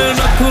पे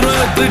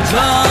नखरे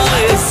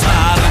दिखाए,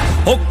 सारे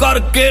हो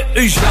करके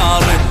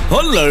इशारे, हो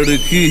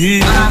लड़की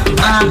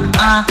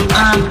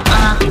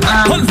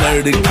हो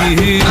लड़की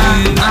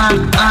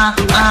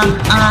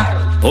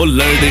हो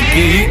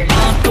लड़की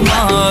आंख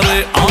मारे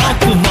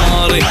आंख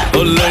मारे,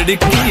 हो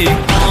लड़की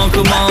आंख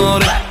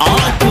मारे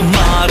आंख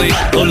मारे,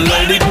 हो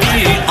लड़की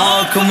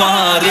आंख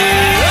मारे।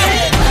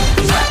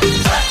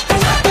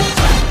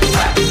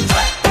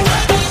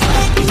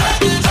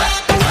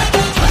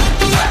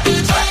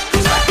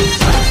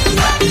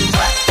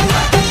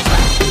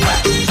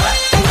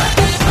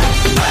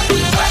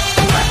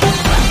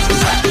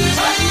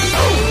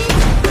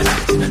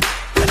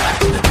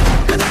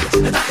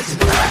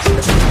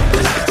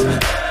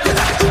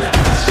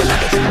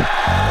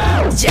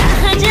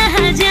 जहाँ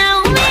जहाँ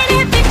जाऊँ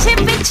मेरे पीछे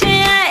पीछे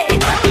आए,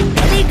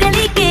 गली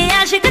गली के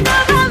आशिक तो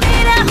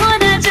मेरा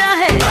होना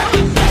चाहे।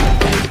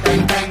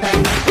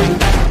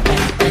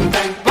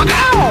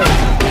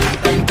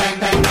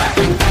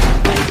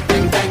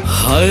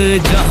 हाय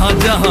जहाँ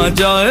जहाँ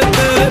जाए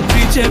तेरे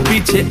पीछे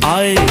पीछे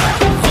आए,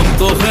 हम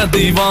तो है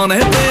दीवाने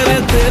तेरे,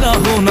 तेरा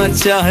होना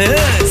चाहे।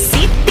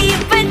 सीटी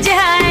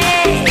बजाए,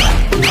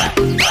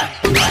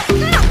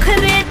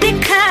 नखरे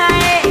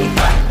दिखाए,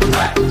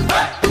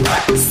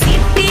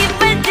 सीटी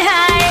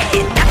बजाए,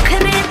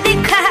 नखरे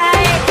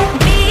दिखाए,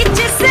 बीच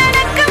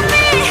सड़क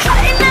में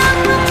हर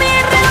नाम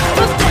मेरा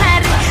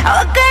पुकारे, ओ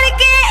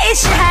करके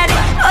इशारे,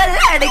 ओ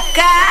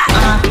लड़का ओ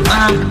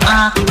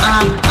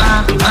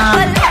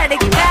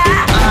लड़का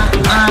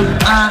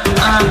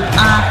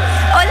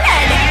ओ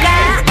लड़का।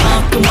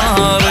 आंख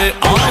मारे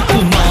आंख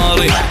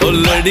मारे, ओ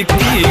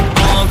लड़की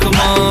आंख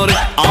मारे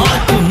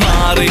आंख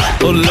मारे,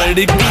 ओ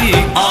लड़की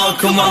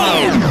आंख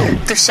मारे।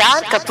 तुषार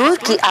कपूर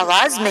की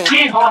आवाज में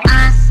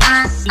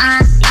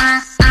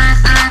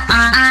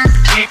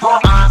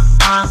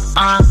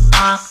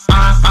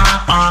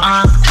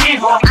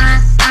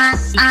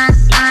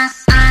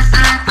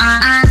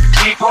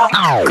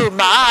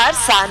कुमार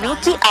सानू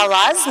की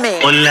आवाज में,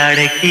 ओ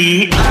लड़की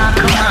आंख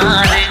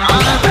मारे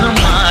आंख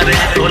मारे,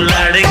 ओ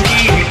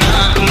लड़की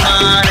आंख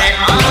मारे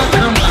आंख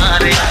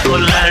मारे, ओ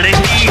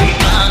लड़की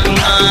आंख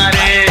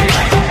मारे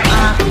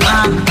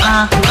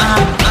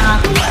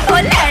ओ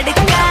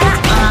लड़का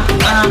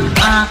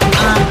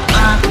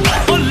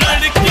ओ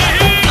लड़की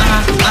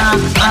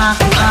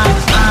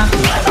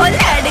ओ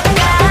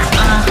लड़का।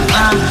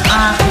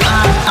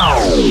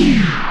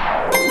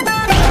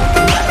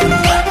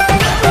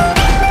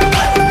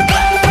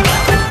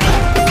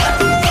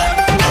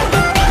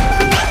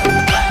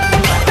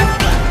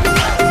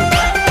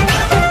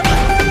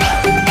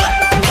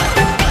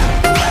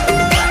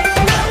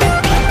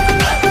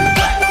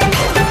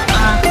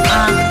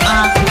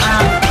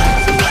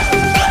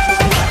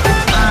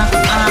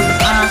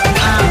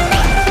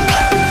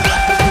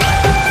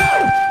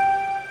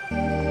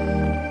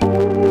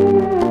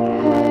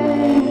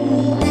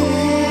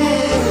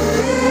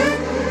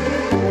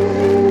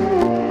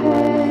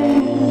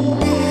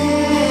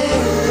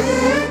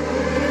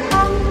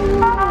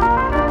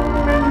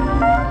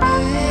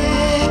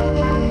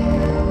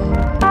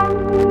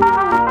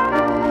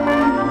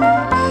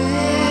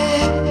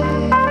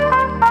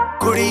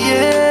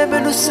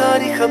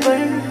 सारी खबर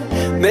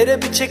मेरे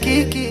पीछे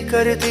की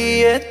करती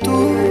है तू,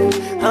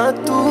 हाँ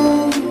तू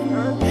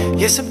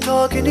ये सब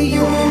talking to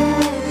you,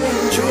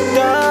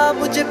 झूठा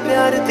मुझे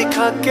प्यार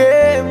दिखा के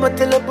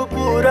मतलब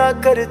पूरा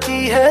करती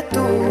है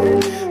तू,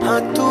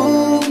 हाँ तू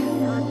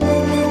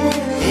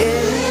ये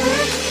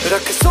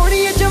रख सोनी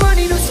ये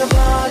जवानी नू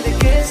संभाल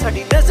के,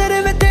 साडी नजर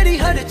में तेरी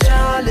हर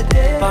चाल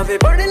ते भावे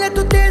बन ले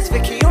तू तेज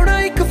वेखी होना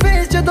एक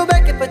फेस जदों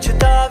बैठ के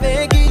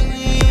पछतावेगी,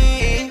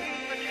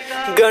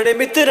 गाने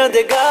मित्रा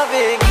दे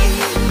गावेगी,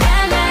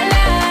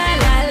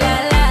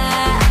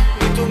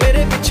 तू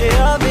मेरे पीछे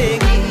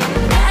आवेगी,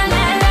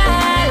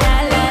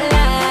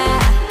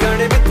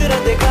 गाने मित्रा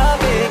दे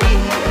गावेगी,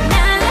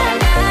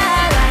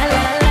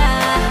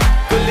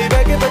 कुल्ली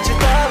बह के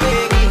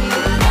पछतावेगी।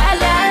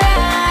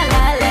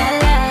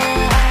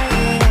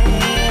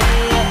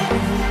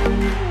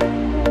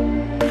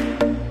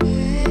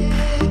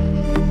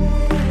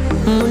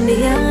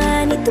 मुंडिया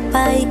नी तो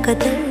पाई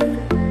कदर,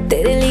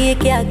 तेरे लिए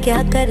क्या क्या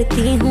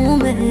करती हूँ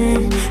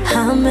मैं,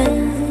 हाँ मैं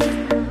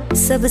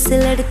सबसे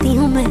लड़ती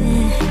हूँ मैं,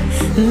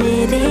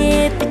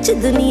 मेरे पीछे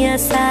दुनिया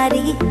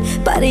सारी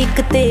पर एक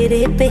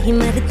तेरे पे ही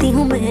मरती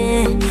हूँ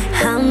मैं,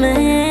 हाँ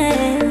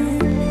मैं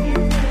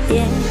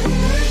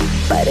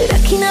पर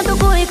रखी ना तो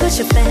कोई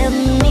कुछ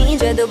फहमी,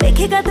 जदों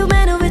देखेगा तू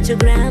मैनू विच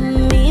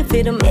ग्रामी,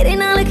 फिर मेरे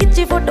नाल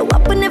खिंची फोटो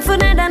अपने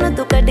फनेडा नू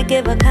तू कट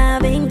के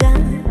विखावेंगा,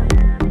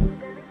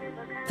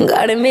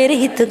 गाने मेरे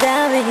ही तू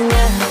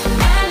गावेंगा,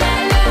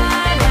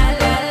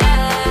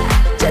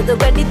 जदों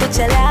गड्डी तू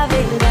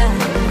चलावेंगा,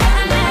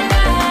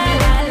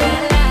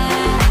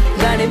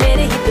 गाने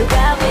मेरे ही तू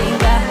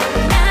गावेंगा,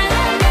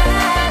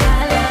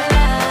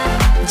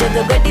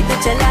 जदों गड्डी तू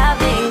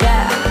चलावेंगा।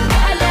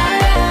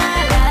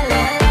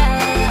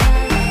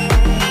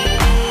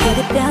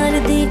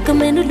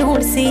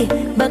 और सी,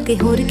 बाकी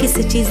होर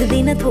किसी चीज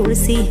दी ना थोड़ी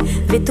सी,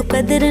 वे तू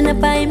कदर न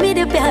पाए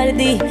मेरे प्यार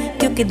दी,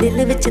 क्योंकि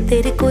दिल विच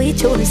तेरे कोई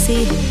छोड़ सी।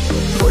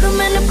 बुड़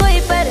मैनू कोई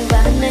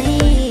परवाह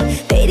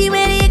नहीं, तेरी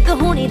मेरी एक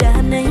होनी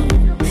राह नहीं,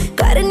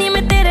 करनी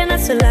मैं तेरे ना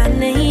सुला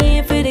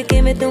नहीं, फिर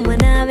के मैं तू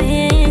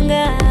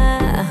मनावेंगा,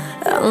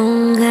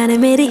 गाने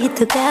मेरी ही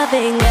तू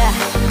गावेंगा,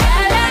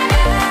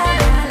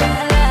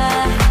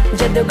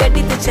 जदों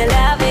गड्डी तू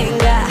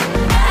चलावेंगा,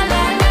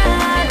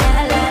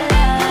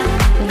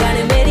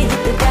 गाने मेरी ही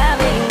तू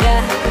गावेंगा,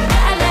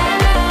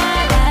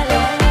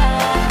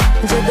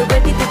 जदों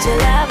गड्डी तू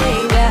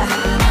चलावेंगा,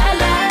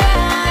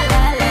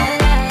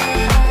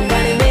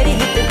 गाने मेरी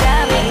ही तू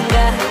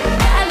गावेंगा,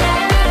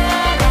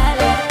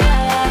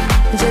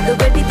 जदों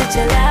गड्डी तू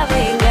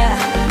चलावेंगा।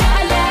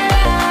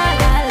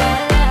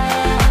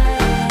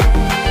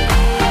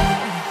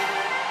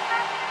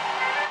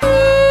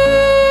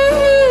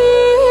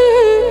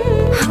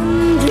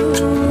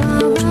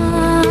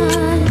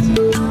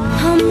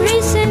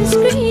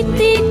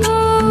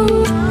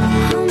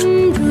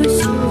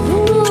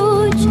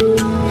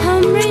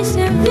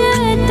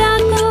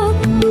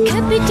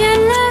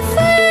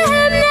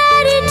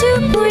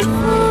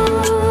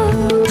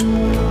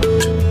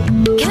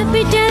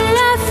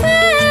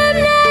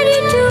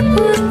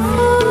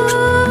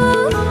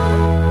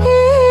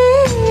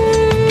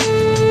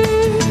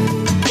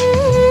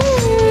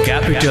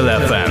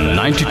 FM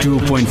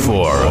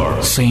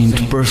 92.4 Saint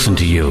person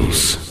to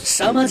use.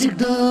 सामाजिक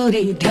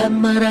दूरी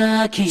ध्यानमा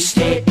राखी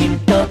stay in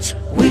touch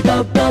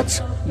without touch,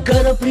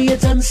 गर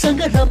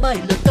प्रियजनसँग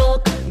रमाइलो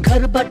टक,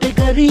 घरबाटै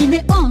गरिने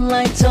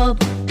online job,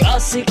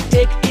 classic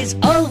tech is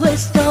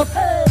always top,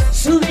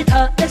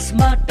 सुविधा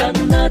यसमा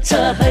टन्न छ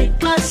है,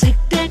 क्लासिक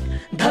टेक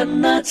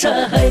धन्न छ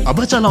है। अब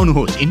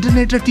चलाउनुहोस्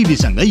इन्टरनेट र टिभी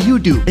सँगै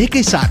युट्युब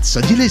एकै साथ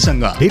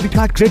सजिलैसँग। Debit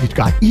card, credit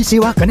card, e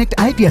Sewa connect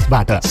IPS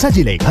बाट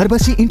सजिलै घर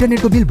बसी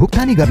इन्टरनेटको बिल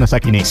भुक्तानी गर्न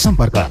सकिने।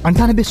 सम्पर्क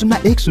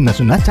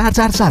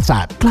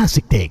 9801004477।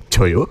 Classic take.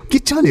 छोयो कि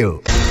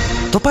चल्यो?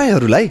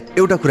 तपाईहरुलाई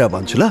एउटा कुरा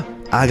भन्छु ल,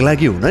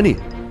 आगलागी हुन नि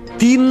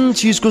 3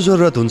 चीजको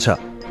जरुरत हुन्छ।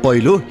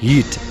 पहिलो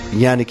हिट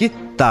यानी कि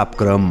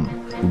तापक्रम,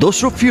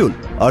 दोस्रो फ्युल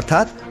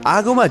अर्थात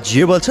आगोमा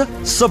जे बल्छ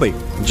सबै,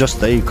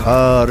 जस्तै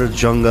घर,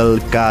 जंगल,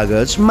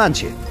 कागज,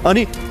 मान्छे,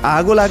 अनि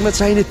आगो लाग्न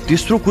चाहिने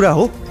तेस्रो कुरा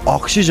हो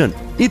अक्सिजन।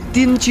 यी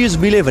 3 चीज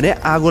मिले भने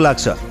आगो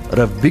लाग्छ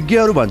र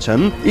विज्ञहरू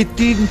भन्छन् यी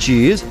 3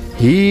 चीज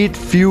हिट,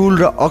 फ्युल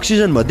र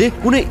अक्सिजन मध्ये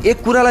कुनै एक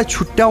कुरालाई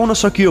छुट्याउन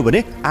सकियो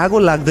भने आगो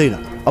लाग्दैन।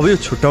 अब यो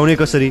छुट्याउने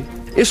कसरी?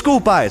 यसको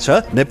उपाय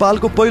छ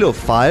नेपालको पहिलो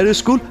फायर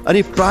स्कुल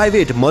अनि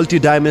private multi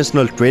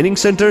dimensional training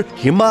centre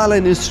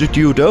Himalayan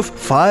institute of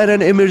fire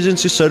and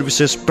emergency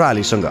services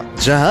प्रालीसँग,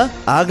 जहाँ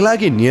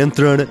आगलागी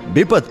नियन्त्रण,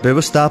 विपद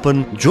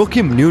व्यवस्थापन,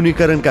 जोखिम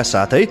न्यूनीकरणका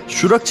साथै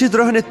सुरक्षित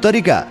रहने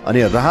तरिका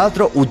अनि राहत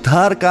र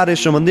उद्धार कार्य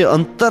सम्बन्धी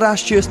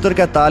अन्तर्राष्ट्रिय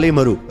स्तरका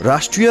तालिमहरू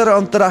राष्ट्रिय र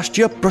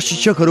अन्तर्राष्ट्रिय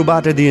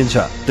प्रशिक्षकहरूबाट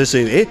दिइन्छ।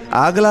 त्यसैले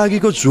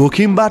आगलागीको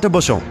जोखिमबाट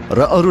बचौं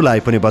र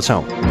अरूलाई पनि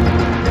बचाउँ।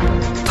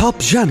 थप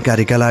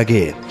जानकारीका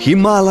लागि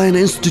Himalayan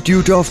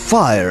institute of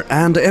fire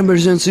and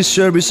emergency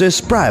services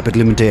private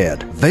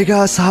limited,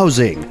 Vegas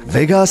housing,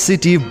 Vegas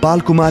city,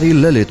 Balkumari,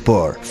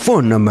 Lalitpur.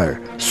 Phone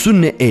number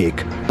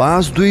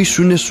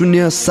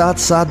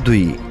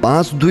 01-5200-772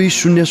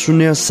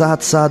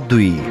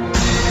 5200-772।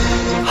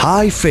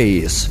 High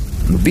face,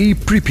 be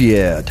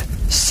prepared,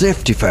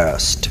 safety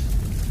first.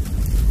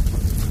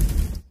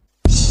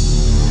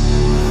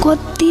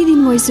 कति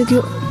दिन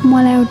भइसक्यो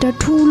मलाई एउटा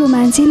ठुलो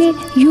मान्छेले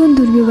यौन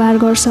दुर्व्यवहार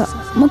गर्छ,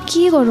 म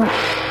के गरौँ?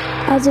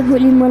 आज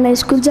भोलि मलाई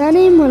स्कुल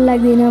जानै मन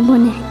लाग्दैन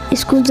भने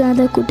स्कुल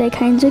जाँदा कुटाइ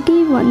खाइन्छ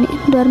कि भन्ने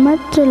डर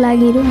मात्र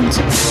लागिरहन्छ।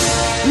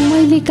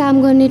 मैले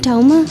काम गर्ने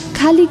ठाउँमा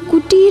खाली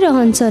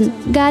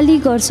कुटिरहन्छन्, गाली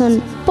गर्छन्,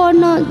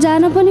 पढ्न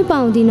जान पनि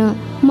पाउँदिन।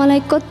 मलाई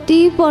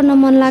कति पढ्न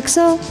मन लाग्छ,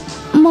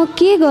 म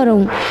के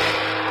गरौँ?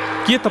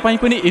 के तपाईँ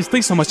पनि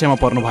यस्तै समस्यामा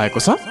पर्नु भएको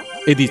छ?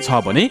 यदि छ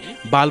भने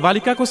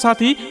बालबालिकाको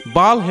साथी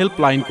बाल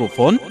हेल्पलाइनको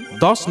फोन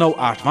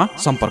 1098 मा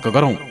सम्पर्क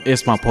गरौँ।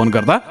 यसमा फोन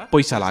गर्दा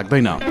पैसा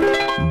लाग्दैन।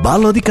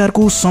 बाल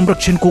अधिकारको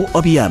संरक्षणको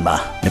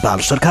अभियानमा नेपाल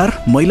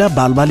सरकार, महिला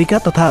बालबालिका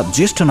तथा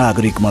ज्येष्ठ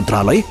नागरिक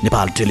मन्त्रालय,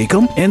 नेपाल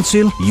टेलिकम,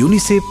 एनसेल,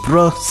 युनिसेफ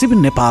र सिभिल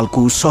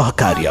नेपालको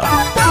सहकार्य।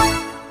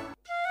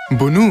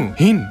 बुनु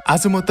हिन,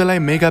 आज म तँलाई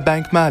मेगा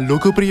ब्याङ्कमा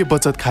लोकप्रिय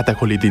बचत खाता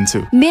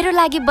खोलिदिन्छु। मेरो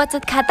लागि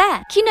बचत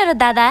खाता? किन र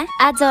दादा?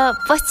 आज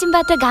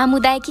पश्चिमबाट घाम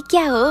उदाए कि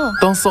क्या हो?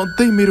 तँ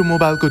सधैँ मेरो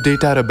मोबाइलको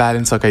डेटा र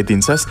ब्यालेन्स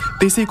सकाइदिन्छस्,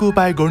 त्यसैको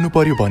उपाय गर्नु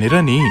पर्यो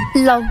भनेर नि।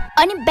 लौ,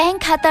 अनि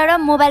ब्याङ्क खाता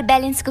र मोबाइल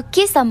ब्यालेन्सको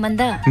के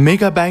सम्बन्ध?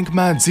 मेगा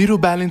ब्याङ्कमा जिरो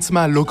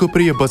ब्यालेन्समा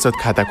लोकप्रिय बचत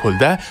खाता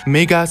खोल्दा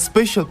मेगा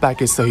स्पेशल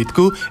प्याकेज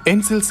सहितको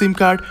एनसेल सिम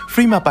कार्ड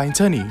फ्रीमा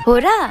पाइन्छ नि। हो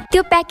र?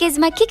 त्यो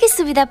प्याकेजमा के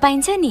सुविधा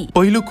पाइन्छ नि?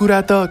 पहिलो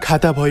कुरा त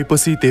खाता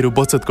भएपछि तेरो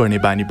बचत गर्ने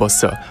बानी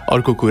बस्छ।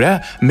 अर्को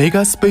कुरा,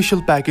 मेगा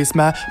स्पेशल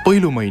प्याकेजमा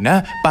पहिलो महिना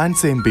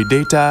 500 MB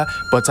data,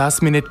 50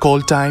 minute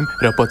call time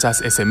र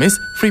 50 SMS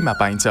फ्रीमा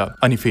पाइन्छ।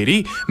 अनि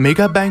फेरि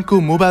मेगा ब्याङ्कको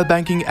मोबाइल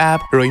ब्याङ्किङ एप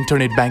र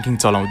इन्टरनेट ब्याङ्किङ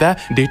चलाउँदा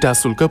डेटा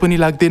शुल्क पनि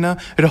लाग्दैन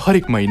र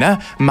हरेक महिना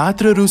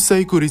मात्र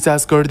रु100 को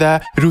रिचार्ज गर्दा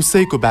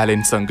रु100 को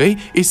ब्यालेन्स सँगै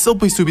यी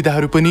सबै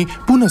सुविधाहरू पनि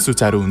पुनः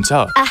सुचारू हुन्छ।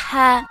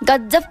 आहा,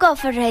 गजबको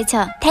अफर रहेछ।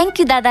 थ्यांक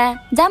यू दादा।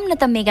 जाम न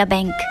त मेगा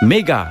ब्याङ्क।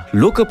 मेगा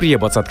लोकप्रिय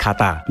बचत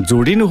खाता,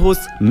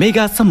 जोडिनुहोस्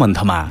मेगा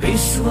सम्बन्धमा।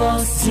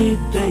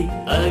 विश्वासितै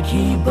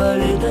अघि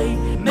बढ्दै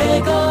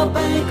mega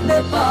bank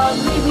Nepal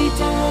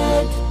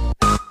limited.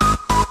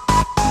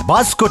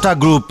 Baskota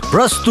group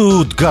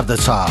प्रस्तुत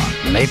गर्दछ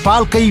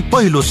नेपालकै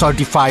पहिलो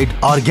सर्टिफाइड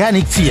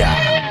अर्ग्यानिक चिया।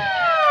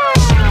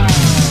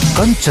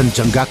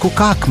 कञ्चनजङ्घाको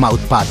काखमा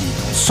उत्पादित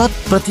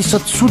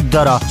 100% शुद्ध र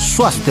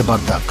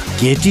स्वास्थ्यवर्धक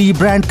केटी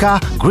ब्रान्डका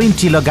ग्रिन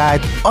टी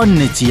लगायत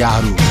अन्य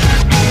चियाहरू।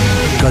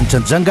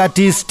 Kanchenjunga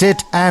tea estate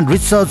and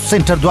research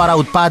सेन्टरद्वारा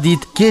उत्पादित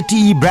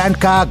केटी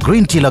ब्रान्डका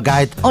ग्रिन टी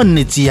लगायत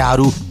अन्य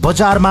चियाहरू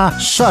बजारमा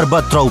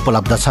सर्वत्र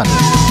उपलब्ध छन्।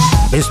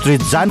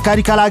 विस्तृत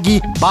जानकारीका लागि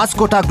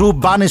Baskota group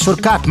Baneshwar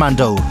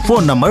Kathmandu.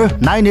 Phone number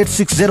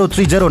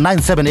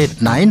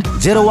 9860309789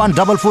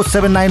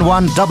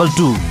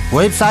 0144791122।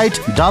 Website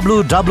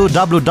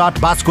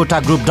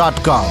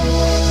www.baskotagroup.com।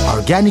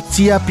 Organic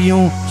चिया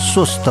पियौँ,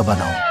 स्वस्थ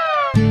बनाऊ।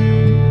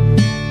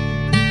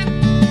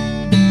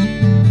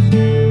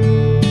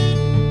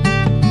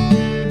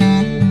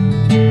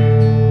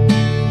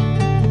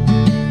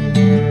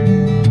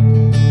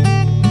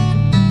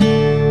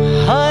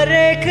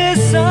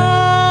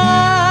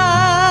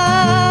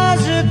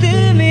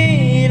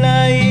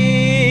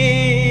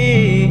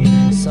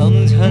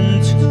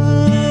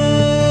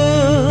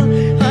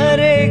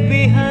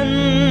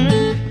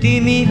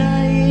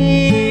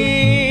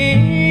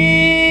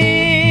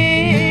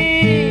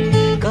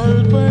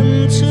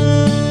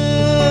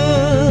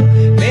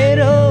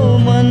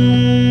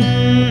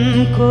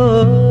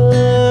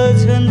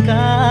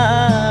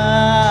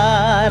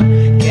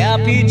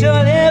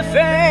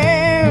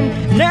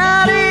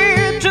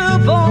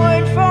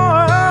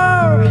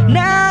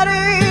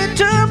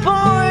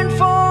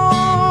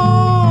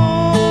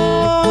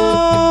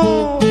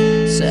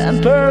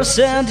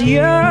 And yours.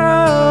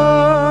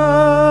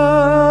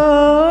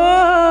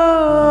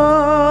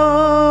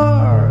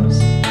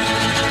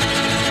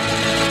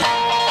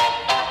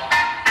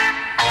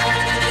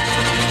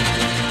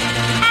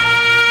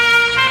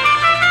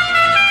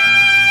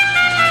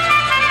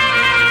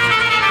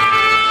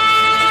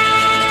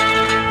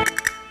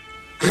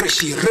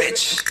 Rishi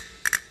Rich,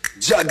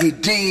 Juggy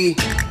D,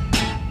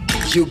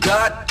 you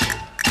got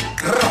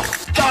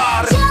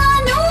Raftar.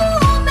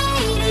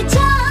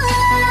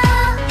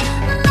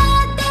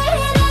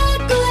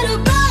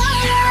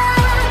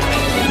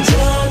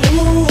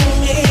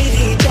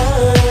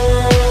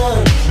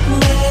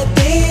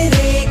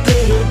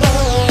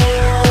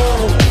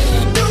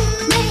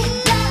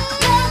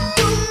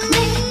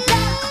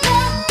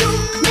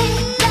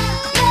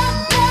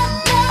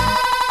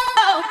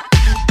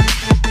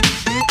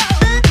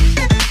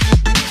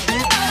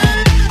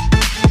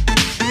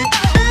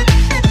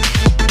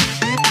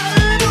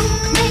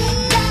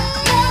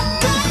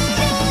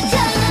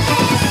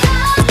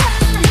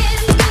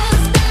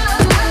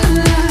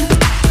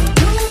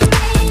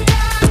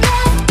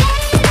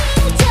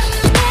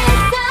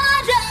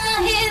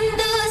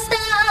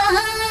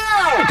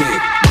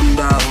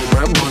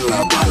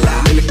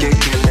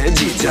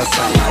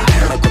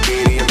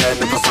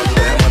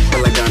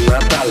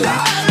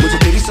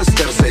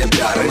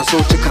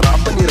 सोच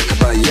खराब नहीं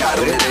रखता यार,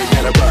 मेरे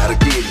घर बार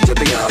की इज्जत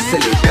यहाँ से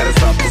लेकर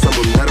सात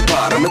समुंदर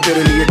पार मैं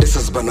तेरे लिए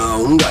डिशेस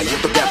बनाऊंगा। ये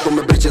तो क्या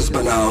मैं ब्रिजेस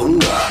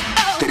बनाऊंगा।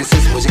 तेरी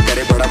सिस मुझे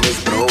करे बड़ा मिस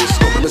ब्रो,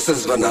 उसको मैं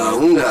मिसेस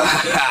बनाऊंगा।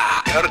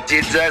 यार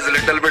जीजा is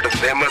little bit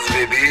famous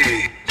baby.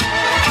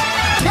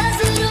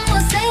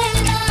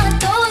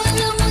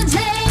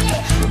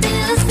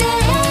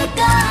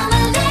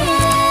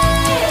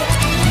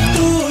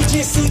 तू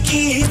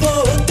जिसकी वो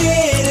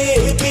तेरे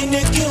बिन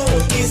क्यों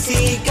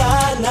किसी का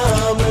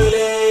नाम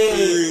ले।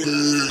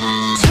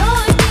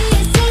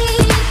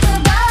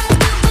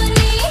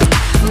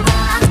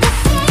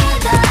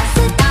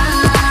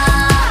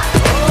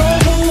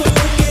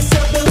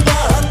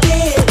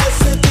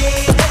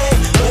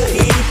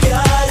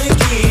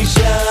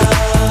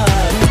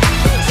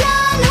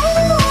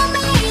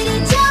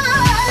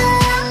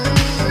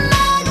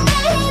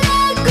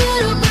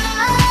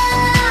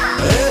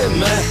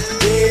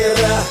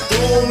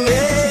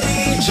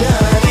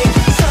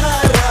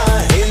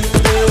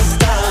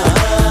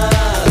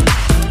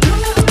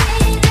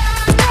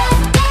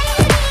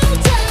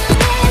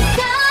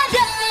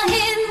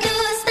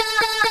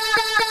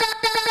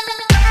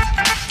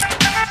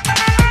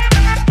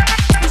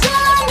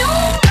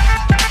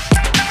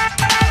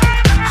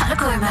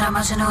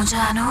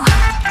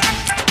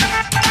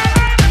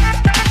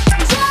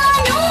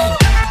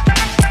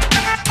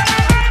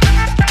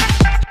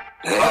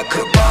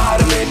 अखबार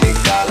में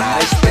निकाला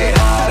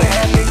इश्तेहार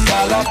है,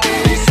 निकाला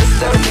तेरी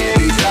सिस्टर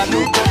मेरी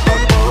जानू को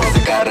प्रपोज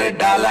कर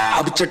डाला।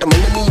 अब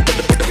चटमंगनी पट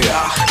पट गया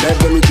मैं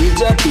बनू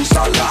जीजा तू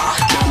साला,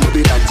 मॉम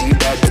भी राजी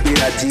डैड भी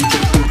राजी,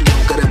 फिर तू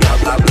क्यों करे ब्ला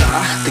ब्ला ब्ला।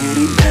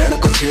 तेरी बहन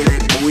को छेड़े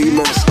कोई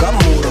मैं उसका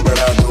मूड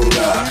बना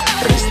दूंगा,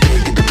 रिश्ते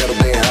की तो कर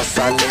दे हाँ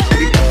साले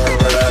तेरी टांग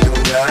बना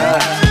दूंगा।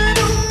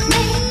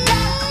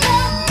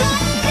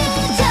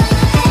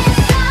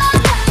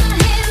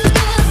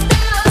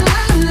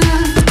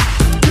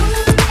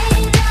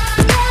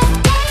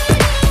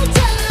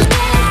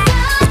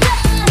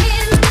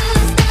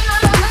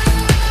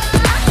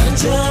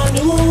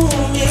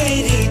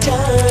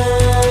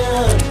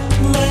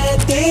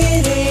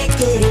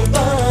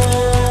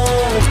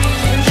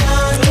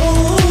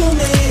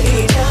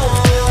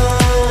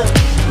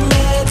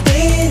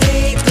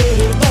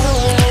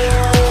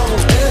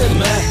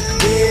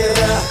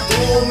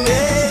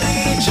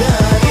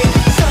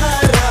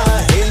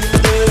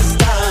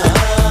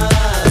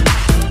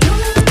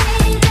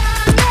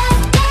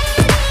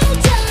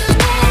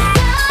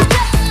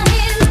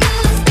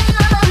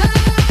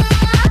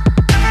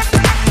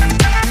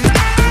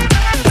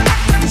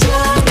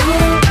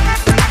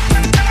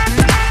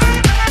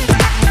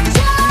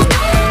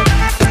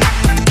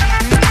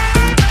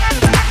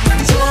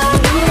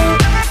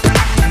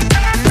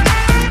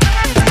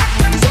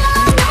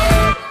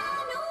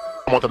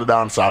 To the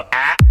dance hall.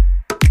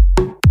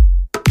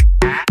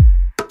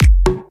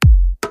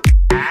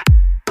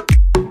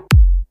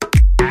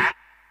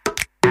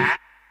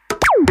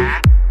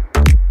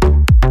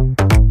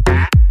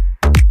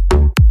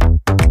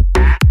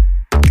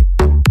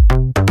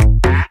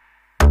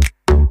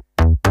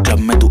 Club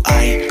में तू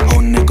आई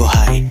होने को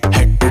हाई,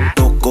 हेड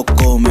टू टो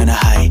को मैंने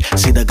हाई,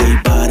 सीधा गई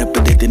बार पे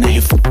देती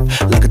नहीं फुक,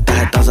 लगता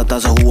है ताजा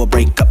ताजा हुआ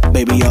ब्रेकअप,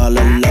 बेबी ऑल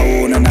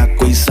अलोन ना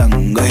कोई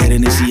संग, हेरे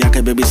निसी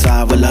आंखें बेबी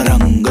सावला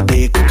रंग,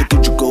 देख के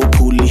तुझको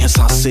फूली है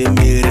सांसें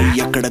मेरी,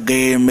 अकड़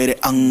गए मेरे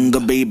अंग,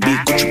 बेबी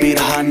कुछ भी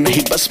रहा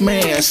नहीं बस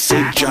में,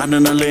 ऐसे जान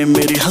न ले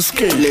मेरी हंस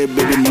के, ले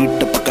बेबी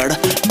नीट पकड़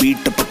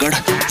बीट पकड़,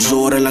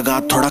 जोर लगा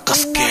थोड़ा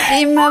कस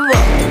के, मैं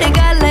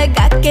वोडका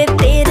लगा के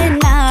तेरे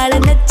नाल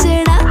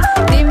नचना,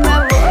 मैं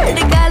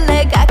वोडका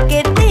लगा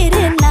के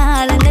तेरे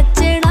नाल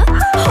नचना,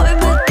 होए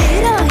मैं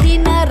तेरा ही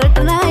ना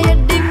रटना,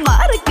 अड्डी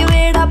मार के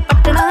वेड़ा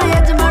पटना,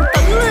 अजमा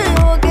टल्ले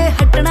हो गए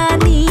हटना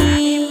नी,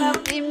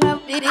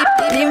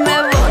 मैं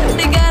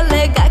वोडका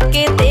लगा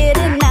के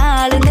तेरे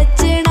नाल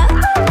नचना,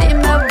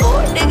 मैं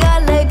वोडका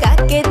लगा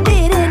के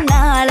तेरे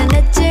नाल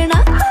नचना,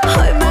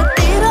 होए मैं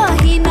तेरा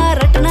ही ना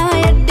रटना,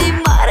 अड्डी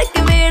मार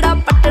के वेड़ा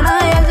पटना,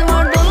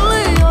 अजमा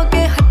टल्ले हो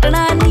गए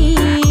हटना नी।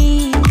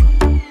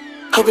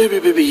 Oh baby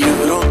baby you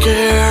don't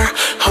care,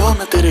 हवा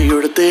में तेरे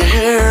उड़ते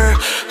हैं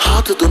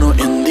हाथ दोनों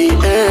in the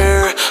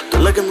air, तो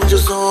लगे मुझे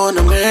जोन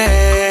में,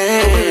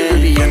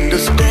 baby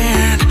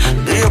understand,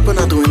 दे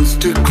अपना तू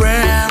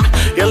Instagram,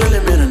 या ले ले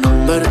मेरा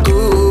नंबर तू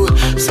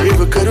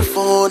सेव कर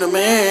फोन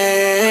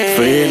में,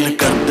 फेल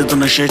कर दे तू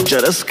नशे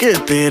चरस के,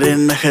 तेरे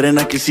नखरे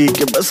ना किसी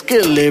के बस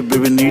के, ले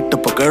बेबी नीट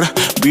पकड़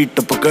बीट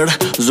पकड़,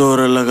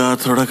 जोर लगा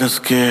थोड़ा कस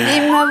के,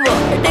 मैं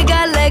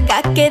वोडका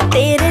लगा के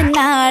तेरे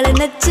नाल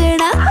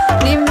नचना,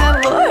 मैं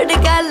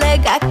वोडका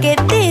लगा के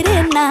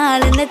तेरे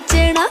नाल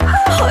नचना,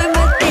 होए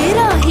मैं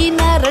तेरा ही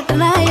ना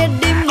रटना,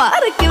 अड्डी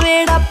मार के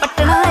वेड़ा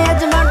पटना,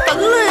 अजमा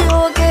टल्ले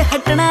हो गए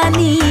हटना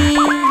नी,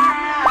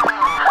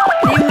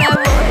 मैं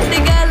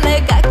वोडका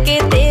लगा के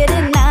तेरे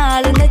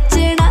नाल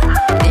नचना,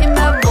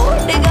 मैं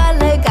वोडका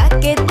लगा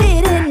के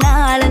तेरे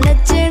नाल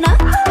नचना,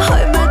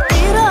 होए मैं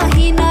तेरा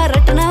ही ना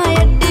रटना,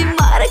 अड्डी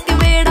मार के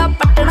वेड़ा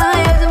पटना,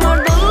 अजमा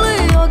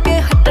टल्ले हो गए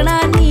हटना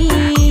नी।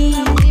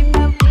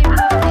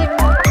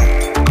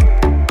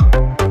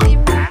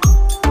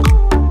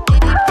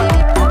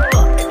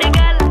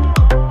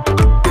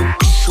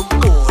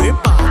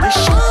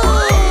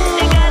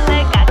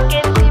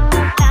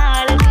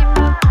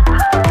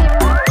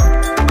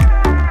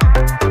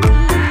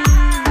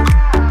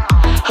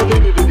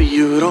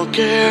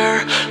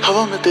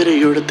 हवा में तेरे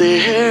उड़ते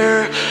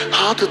हैं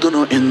हाथ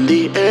दोनों in the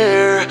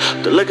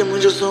air, तो लगे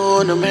मुझे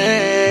जोन में,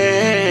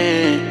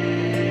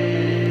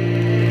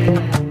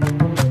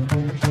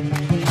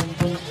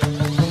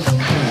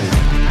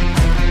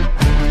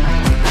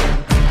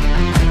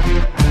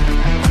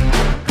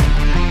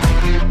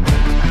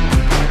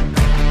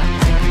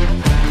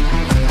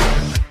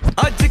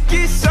 आज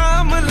की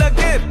शाम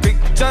लगे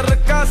पिक्चर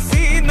का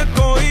सीन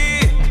कोई,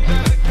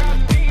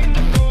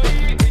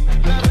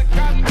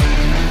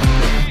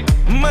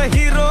 मैं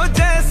हीरो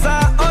जैसा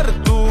और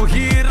तू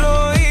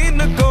हीरोइन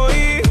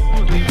कोई,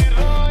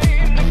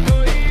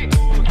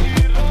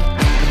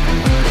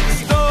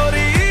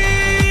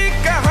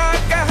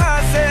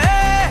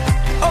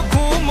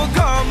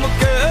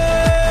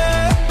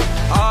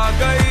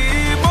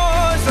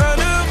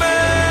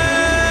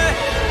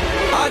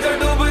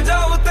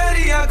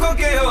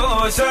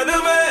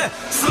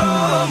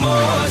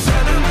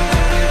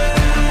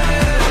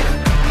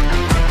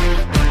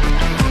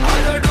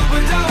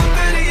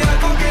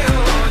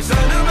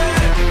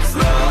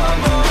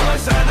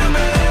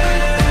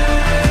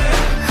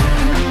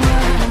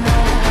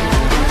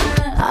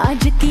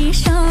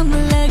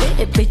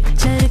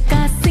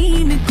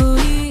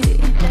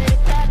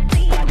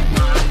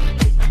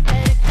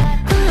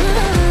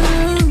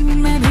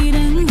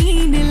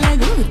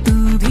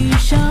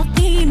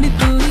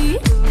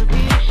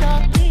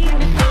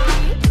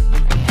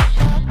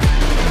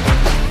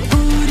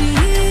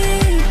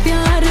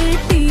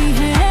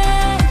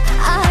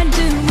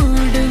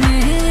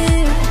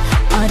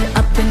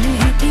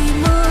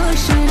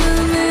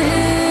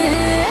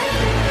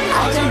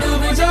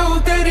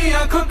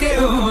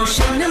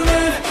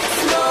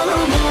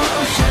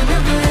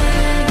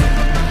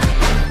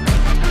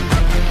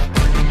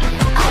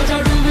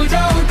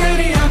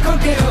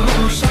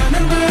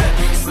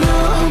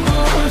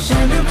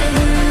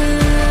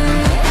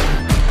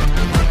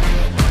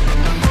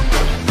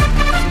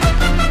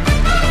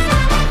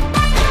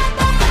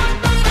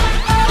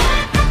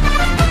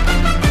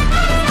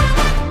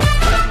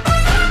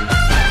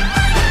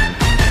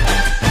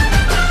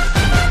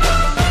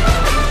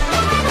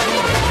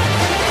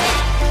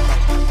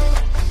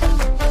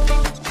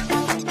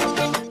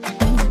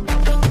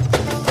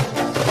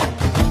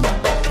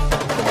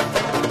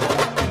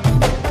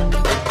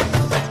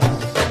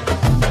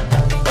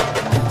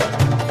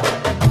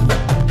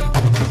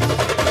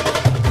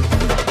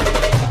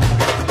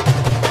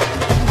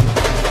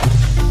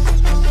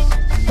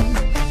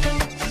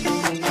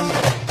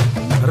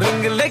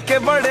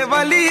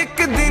 वाली एक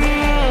दिन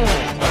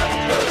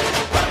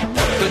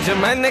तुझे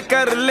मैंने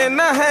कर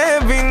लेना है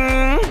विन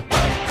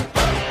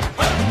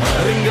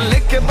रिंग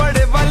लेके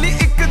बड़े वाली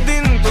एक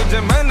दिन तुझे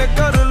मैंने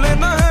कर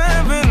लेना है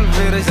विन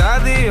फिर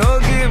शादी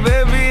होगी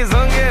बेबी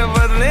सोंगे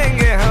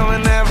बदलेंगे हम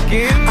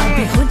नैपकिन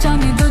अभी हो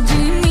जाने दो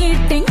जी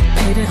मीटिंग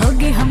फिर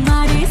होगी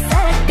हमारी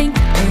सेटिंग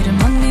फिर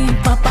मम्मी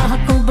पापा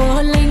को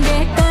बोलेंगे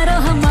करो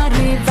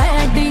हमारी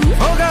वेडिंग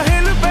होगा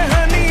हिल पे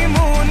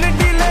हनीमून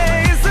डिले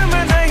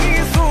इसमें नहीं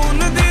सून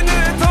दिन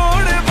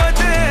थोड़े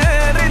बचे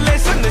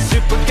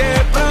रिलेशनशिप के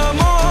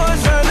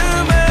प्रमोशन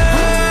में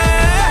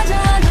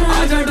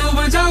आजा डूब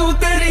जाऊं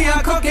तेरी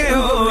आंखों के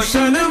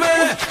ओशन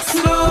में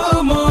स्लो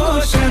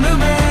मोशन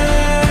में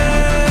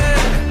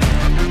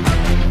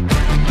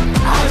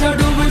आजा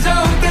डूब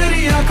जाऊं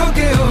तेरी आंखों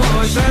के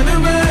ओशन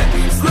में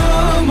स्लो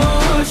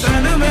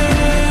मोशन में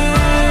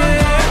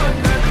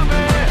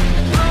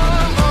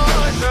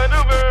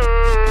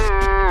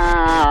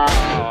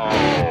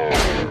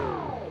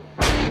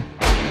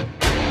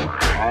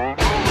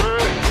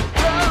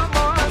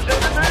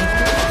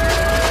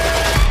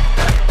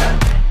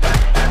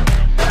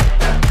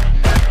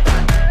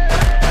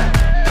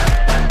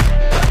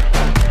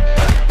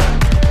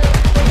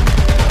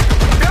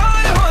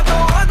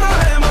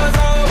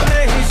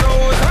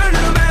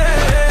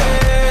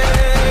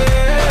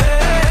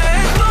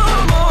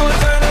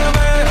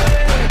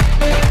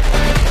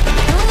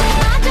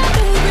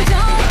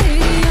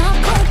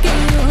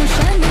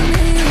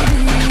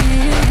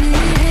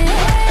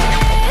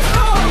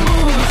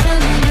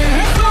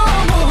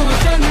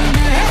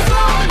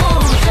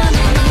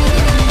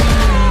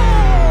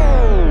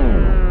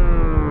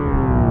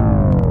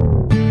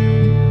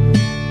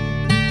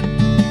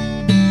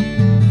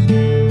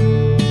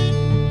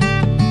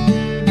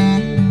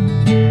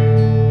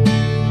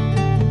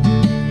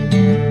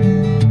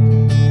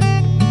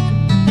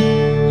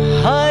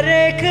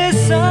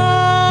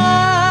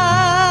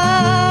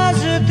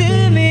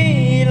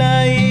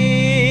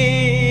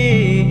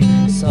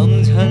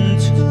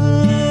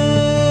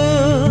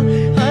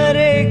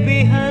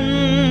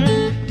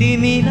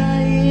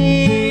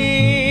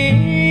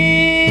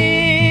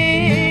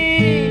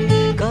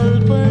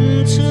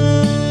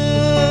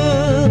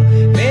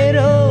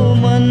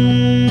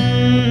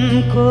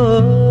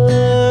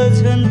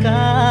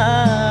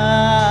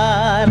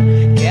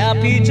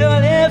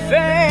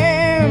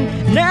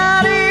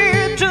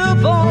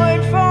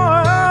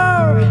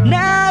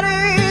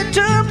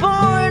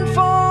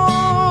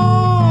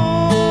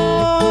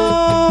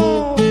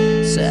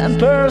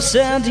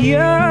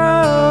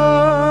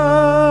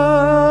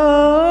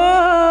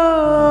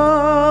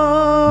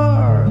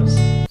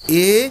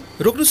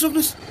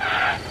रोक्नुस्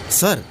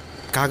सर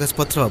कागज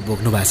पत्र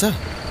बोक्नु भएको छ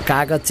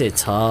कागज चाहिँ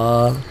छ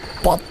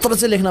पत्र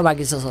चाहिँ लेख्न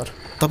बाँकी छ सर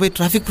तपाईँ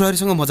ट्राफिक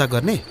प्रहरीसँग मजाक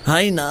गर्ने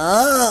हैन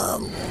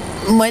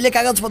मैले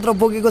कागज पत्र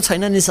बोकेको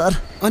छैन नि सर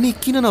अनि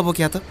किन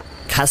नबोक्या त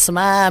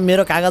खासमा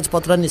मेरो कागज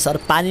पत्र नि सर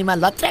पानीमा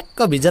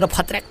लत्र्याक्क भिजेर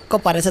फत्र्याक्क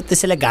परेछ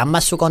त्यसैले घाममा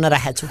सुकाउन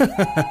राखेको छु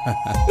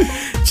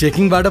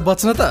चेकिङबाट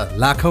बच्न त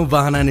लाखौं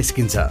बहाना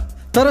निस्किन्छ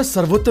तर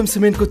सर्वोत्तम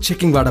सिमेन्टको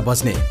चेकिङबाट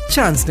बच्ने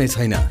चान्स नै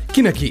छैन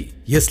किनकि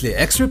यसले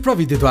एक्सरे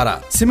प्रविधिद्वारा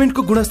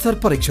सिमेन्टको गुणस्तर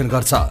परीक्षण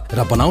गर्छ र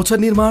बनाउँछ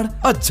निर्माण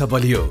अझ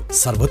बलियो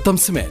सर्वोत्तम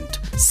सिमेन्ट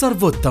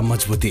सर्वोत्तम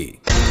मजबुती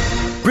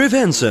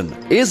prevention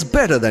is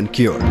better than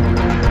cure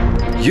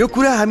यो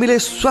कुरा हामीले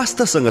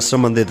स्वास्थ्यसँग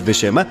सम्बन्धित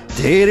विषयमा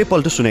धेरै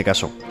पल्ट सुनेका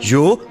छौँ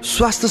यो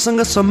स्वास्थ्यसँग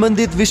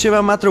सम्बन्धित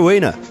विषयमा मात्र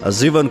होइन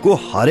जीवनको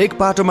हरेक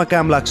पाटोमा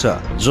काम लाग्छ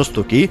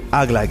जस्तो कि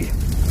आगलागी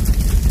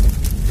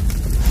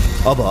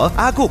अब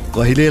आगो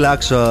कहिले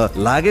लाग्छ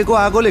लागेको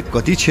आगोले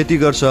कति क्षति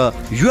गर्छ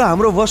यो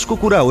हाम्रो वशको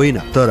कुरा होइन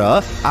तर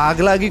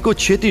आगलागीको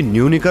क्षति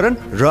न्यूनीकरण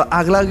र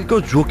आगलागीको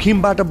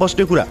जोखिमबाट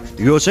बस्ने कुरा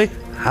यो चाहिँ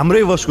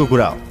हाम्रै वशको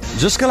कुरा हो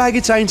जसका लागि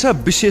चाहिन्छ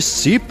विशेष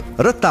सिप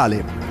र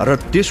तालिम र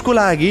त्यसको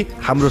लागि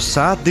हाम्रो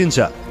साथ दिन्छ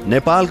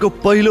नेपालको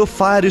पहिलो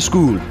फायर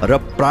स्कुल र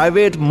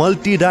private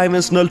multi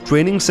dimensional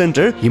training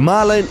centre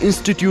Himalayan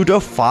institute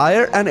of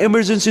fire and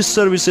emergency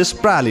services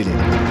प्रालीले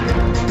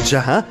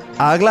जहाँ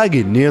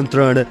आगलागी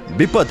नियन्त्रण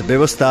विपद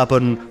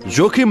व्यवस्थापन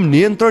जोखिम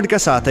नियन्त्रणका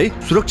साथै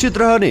सुरक्षित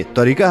रहने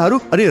तरिकाहरू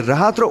अनि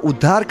राहत र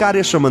उद्धार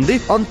कार्य सम्बन्धी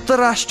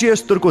अन्तर्राष्ट्रिय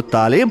स्तरको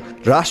तालिम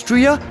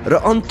राष्ट्रिय र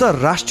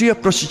अन्तर्राष्ट्रिय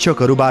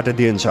प्रशिक्षकहरूबाट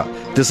दिइन्छ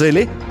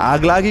त्यसैले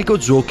आगलागीको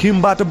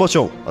जोखिमबाट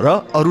बचौं र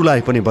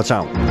अरूलाई पनि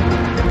बचाऊ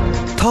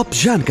थप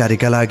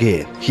जानकारीका लागि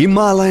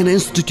Himalayan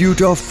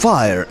institute of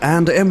fire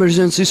and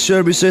emergency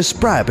services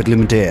private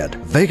limited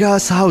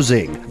Vegas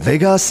housing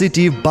Vegas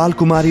city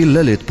Balkumari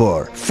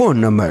Lalitpur phone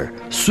number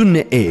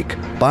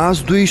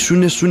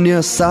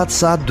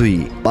 01-5200-772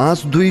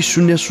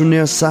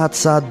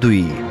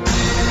 5200-772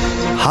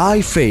 high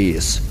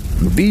face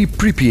be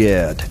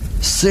prepared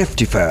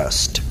safety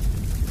first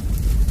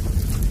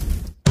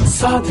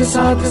साथ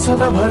साथ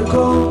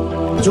सदाभरको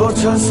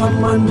जोड्छ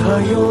सम्बन्ध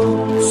यो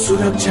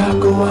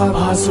सुरक्षाको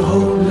आभास हो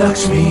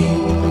लक्ष्मी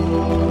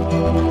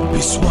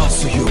विश्वास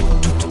यो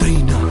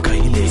टुट्दैन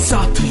कहिले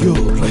साथ यो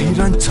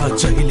रहिरहन्छ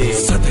जहिले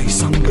सधैँ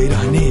सँगै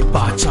रहने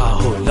बाचा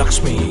हो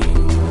लक्ष्मी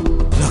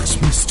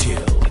लक्ष्मी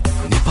स्टिल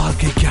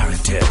नेपालकै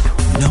guaranteed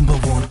number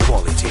 1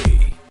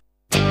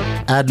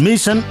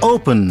 Admission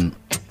open.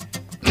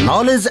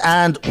 Knowledge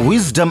and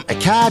Wisdom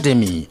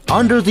Academy,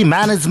 under the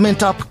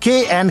management of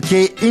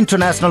K&K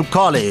International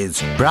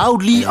College,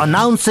 proudly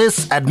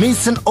announces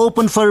admission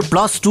open for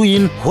 +2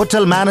 in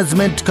Hotel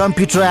Management,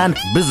 Computer and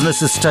Business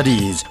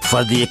Studies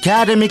for the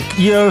academic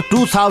year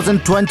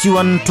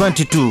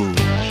 2021-22.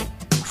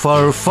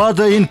 For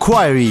further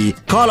inquiry,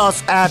 call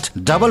us at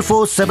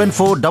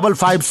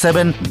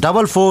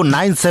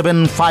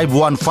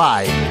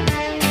 44745574497515.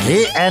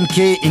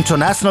 K&K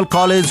International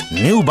College,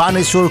 New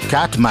Baneshwar,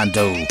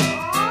 Kathmandu,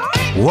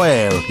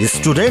 where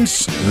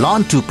students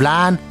learn to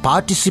plan,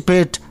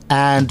 participate,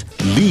 and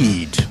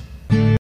lead.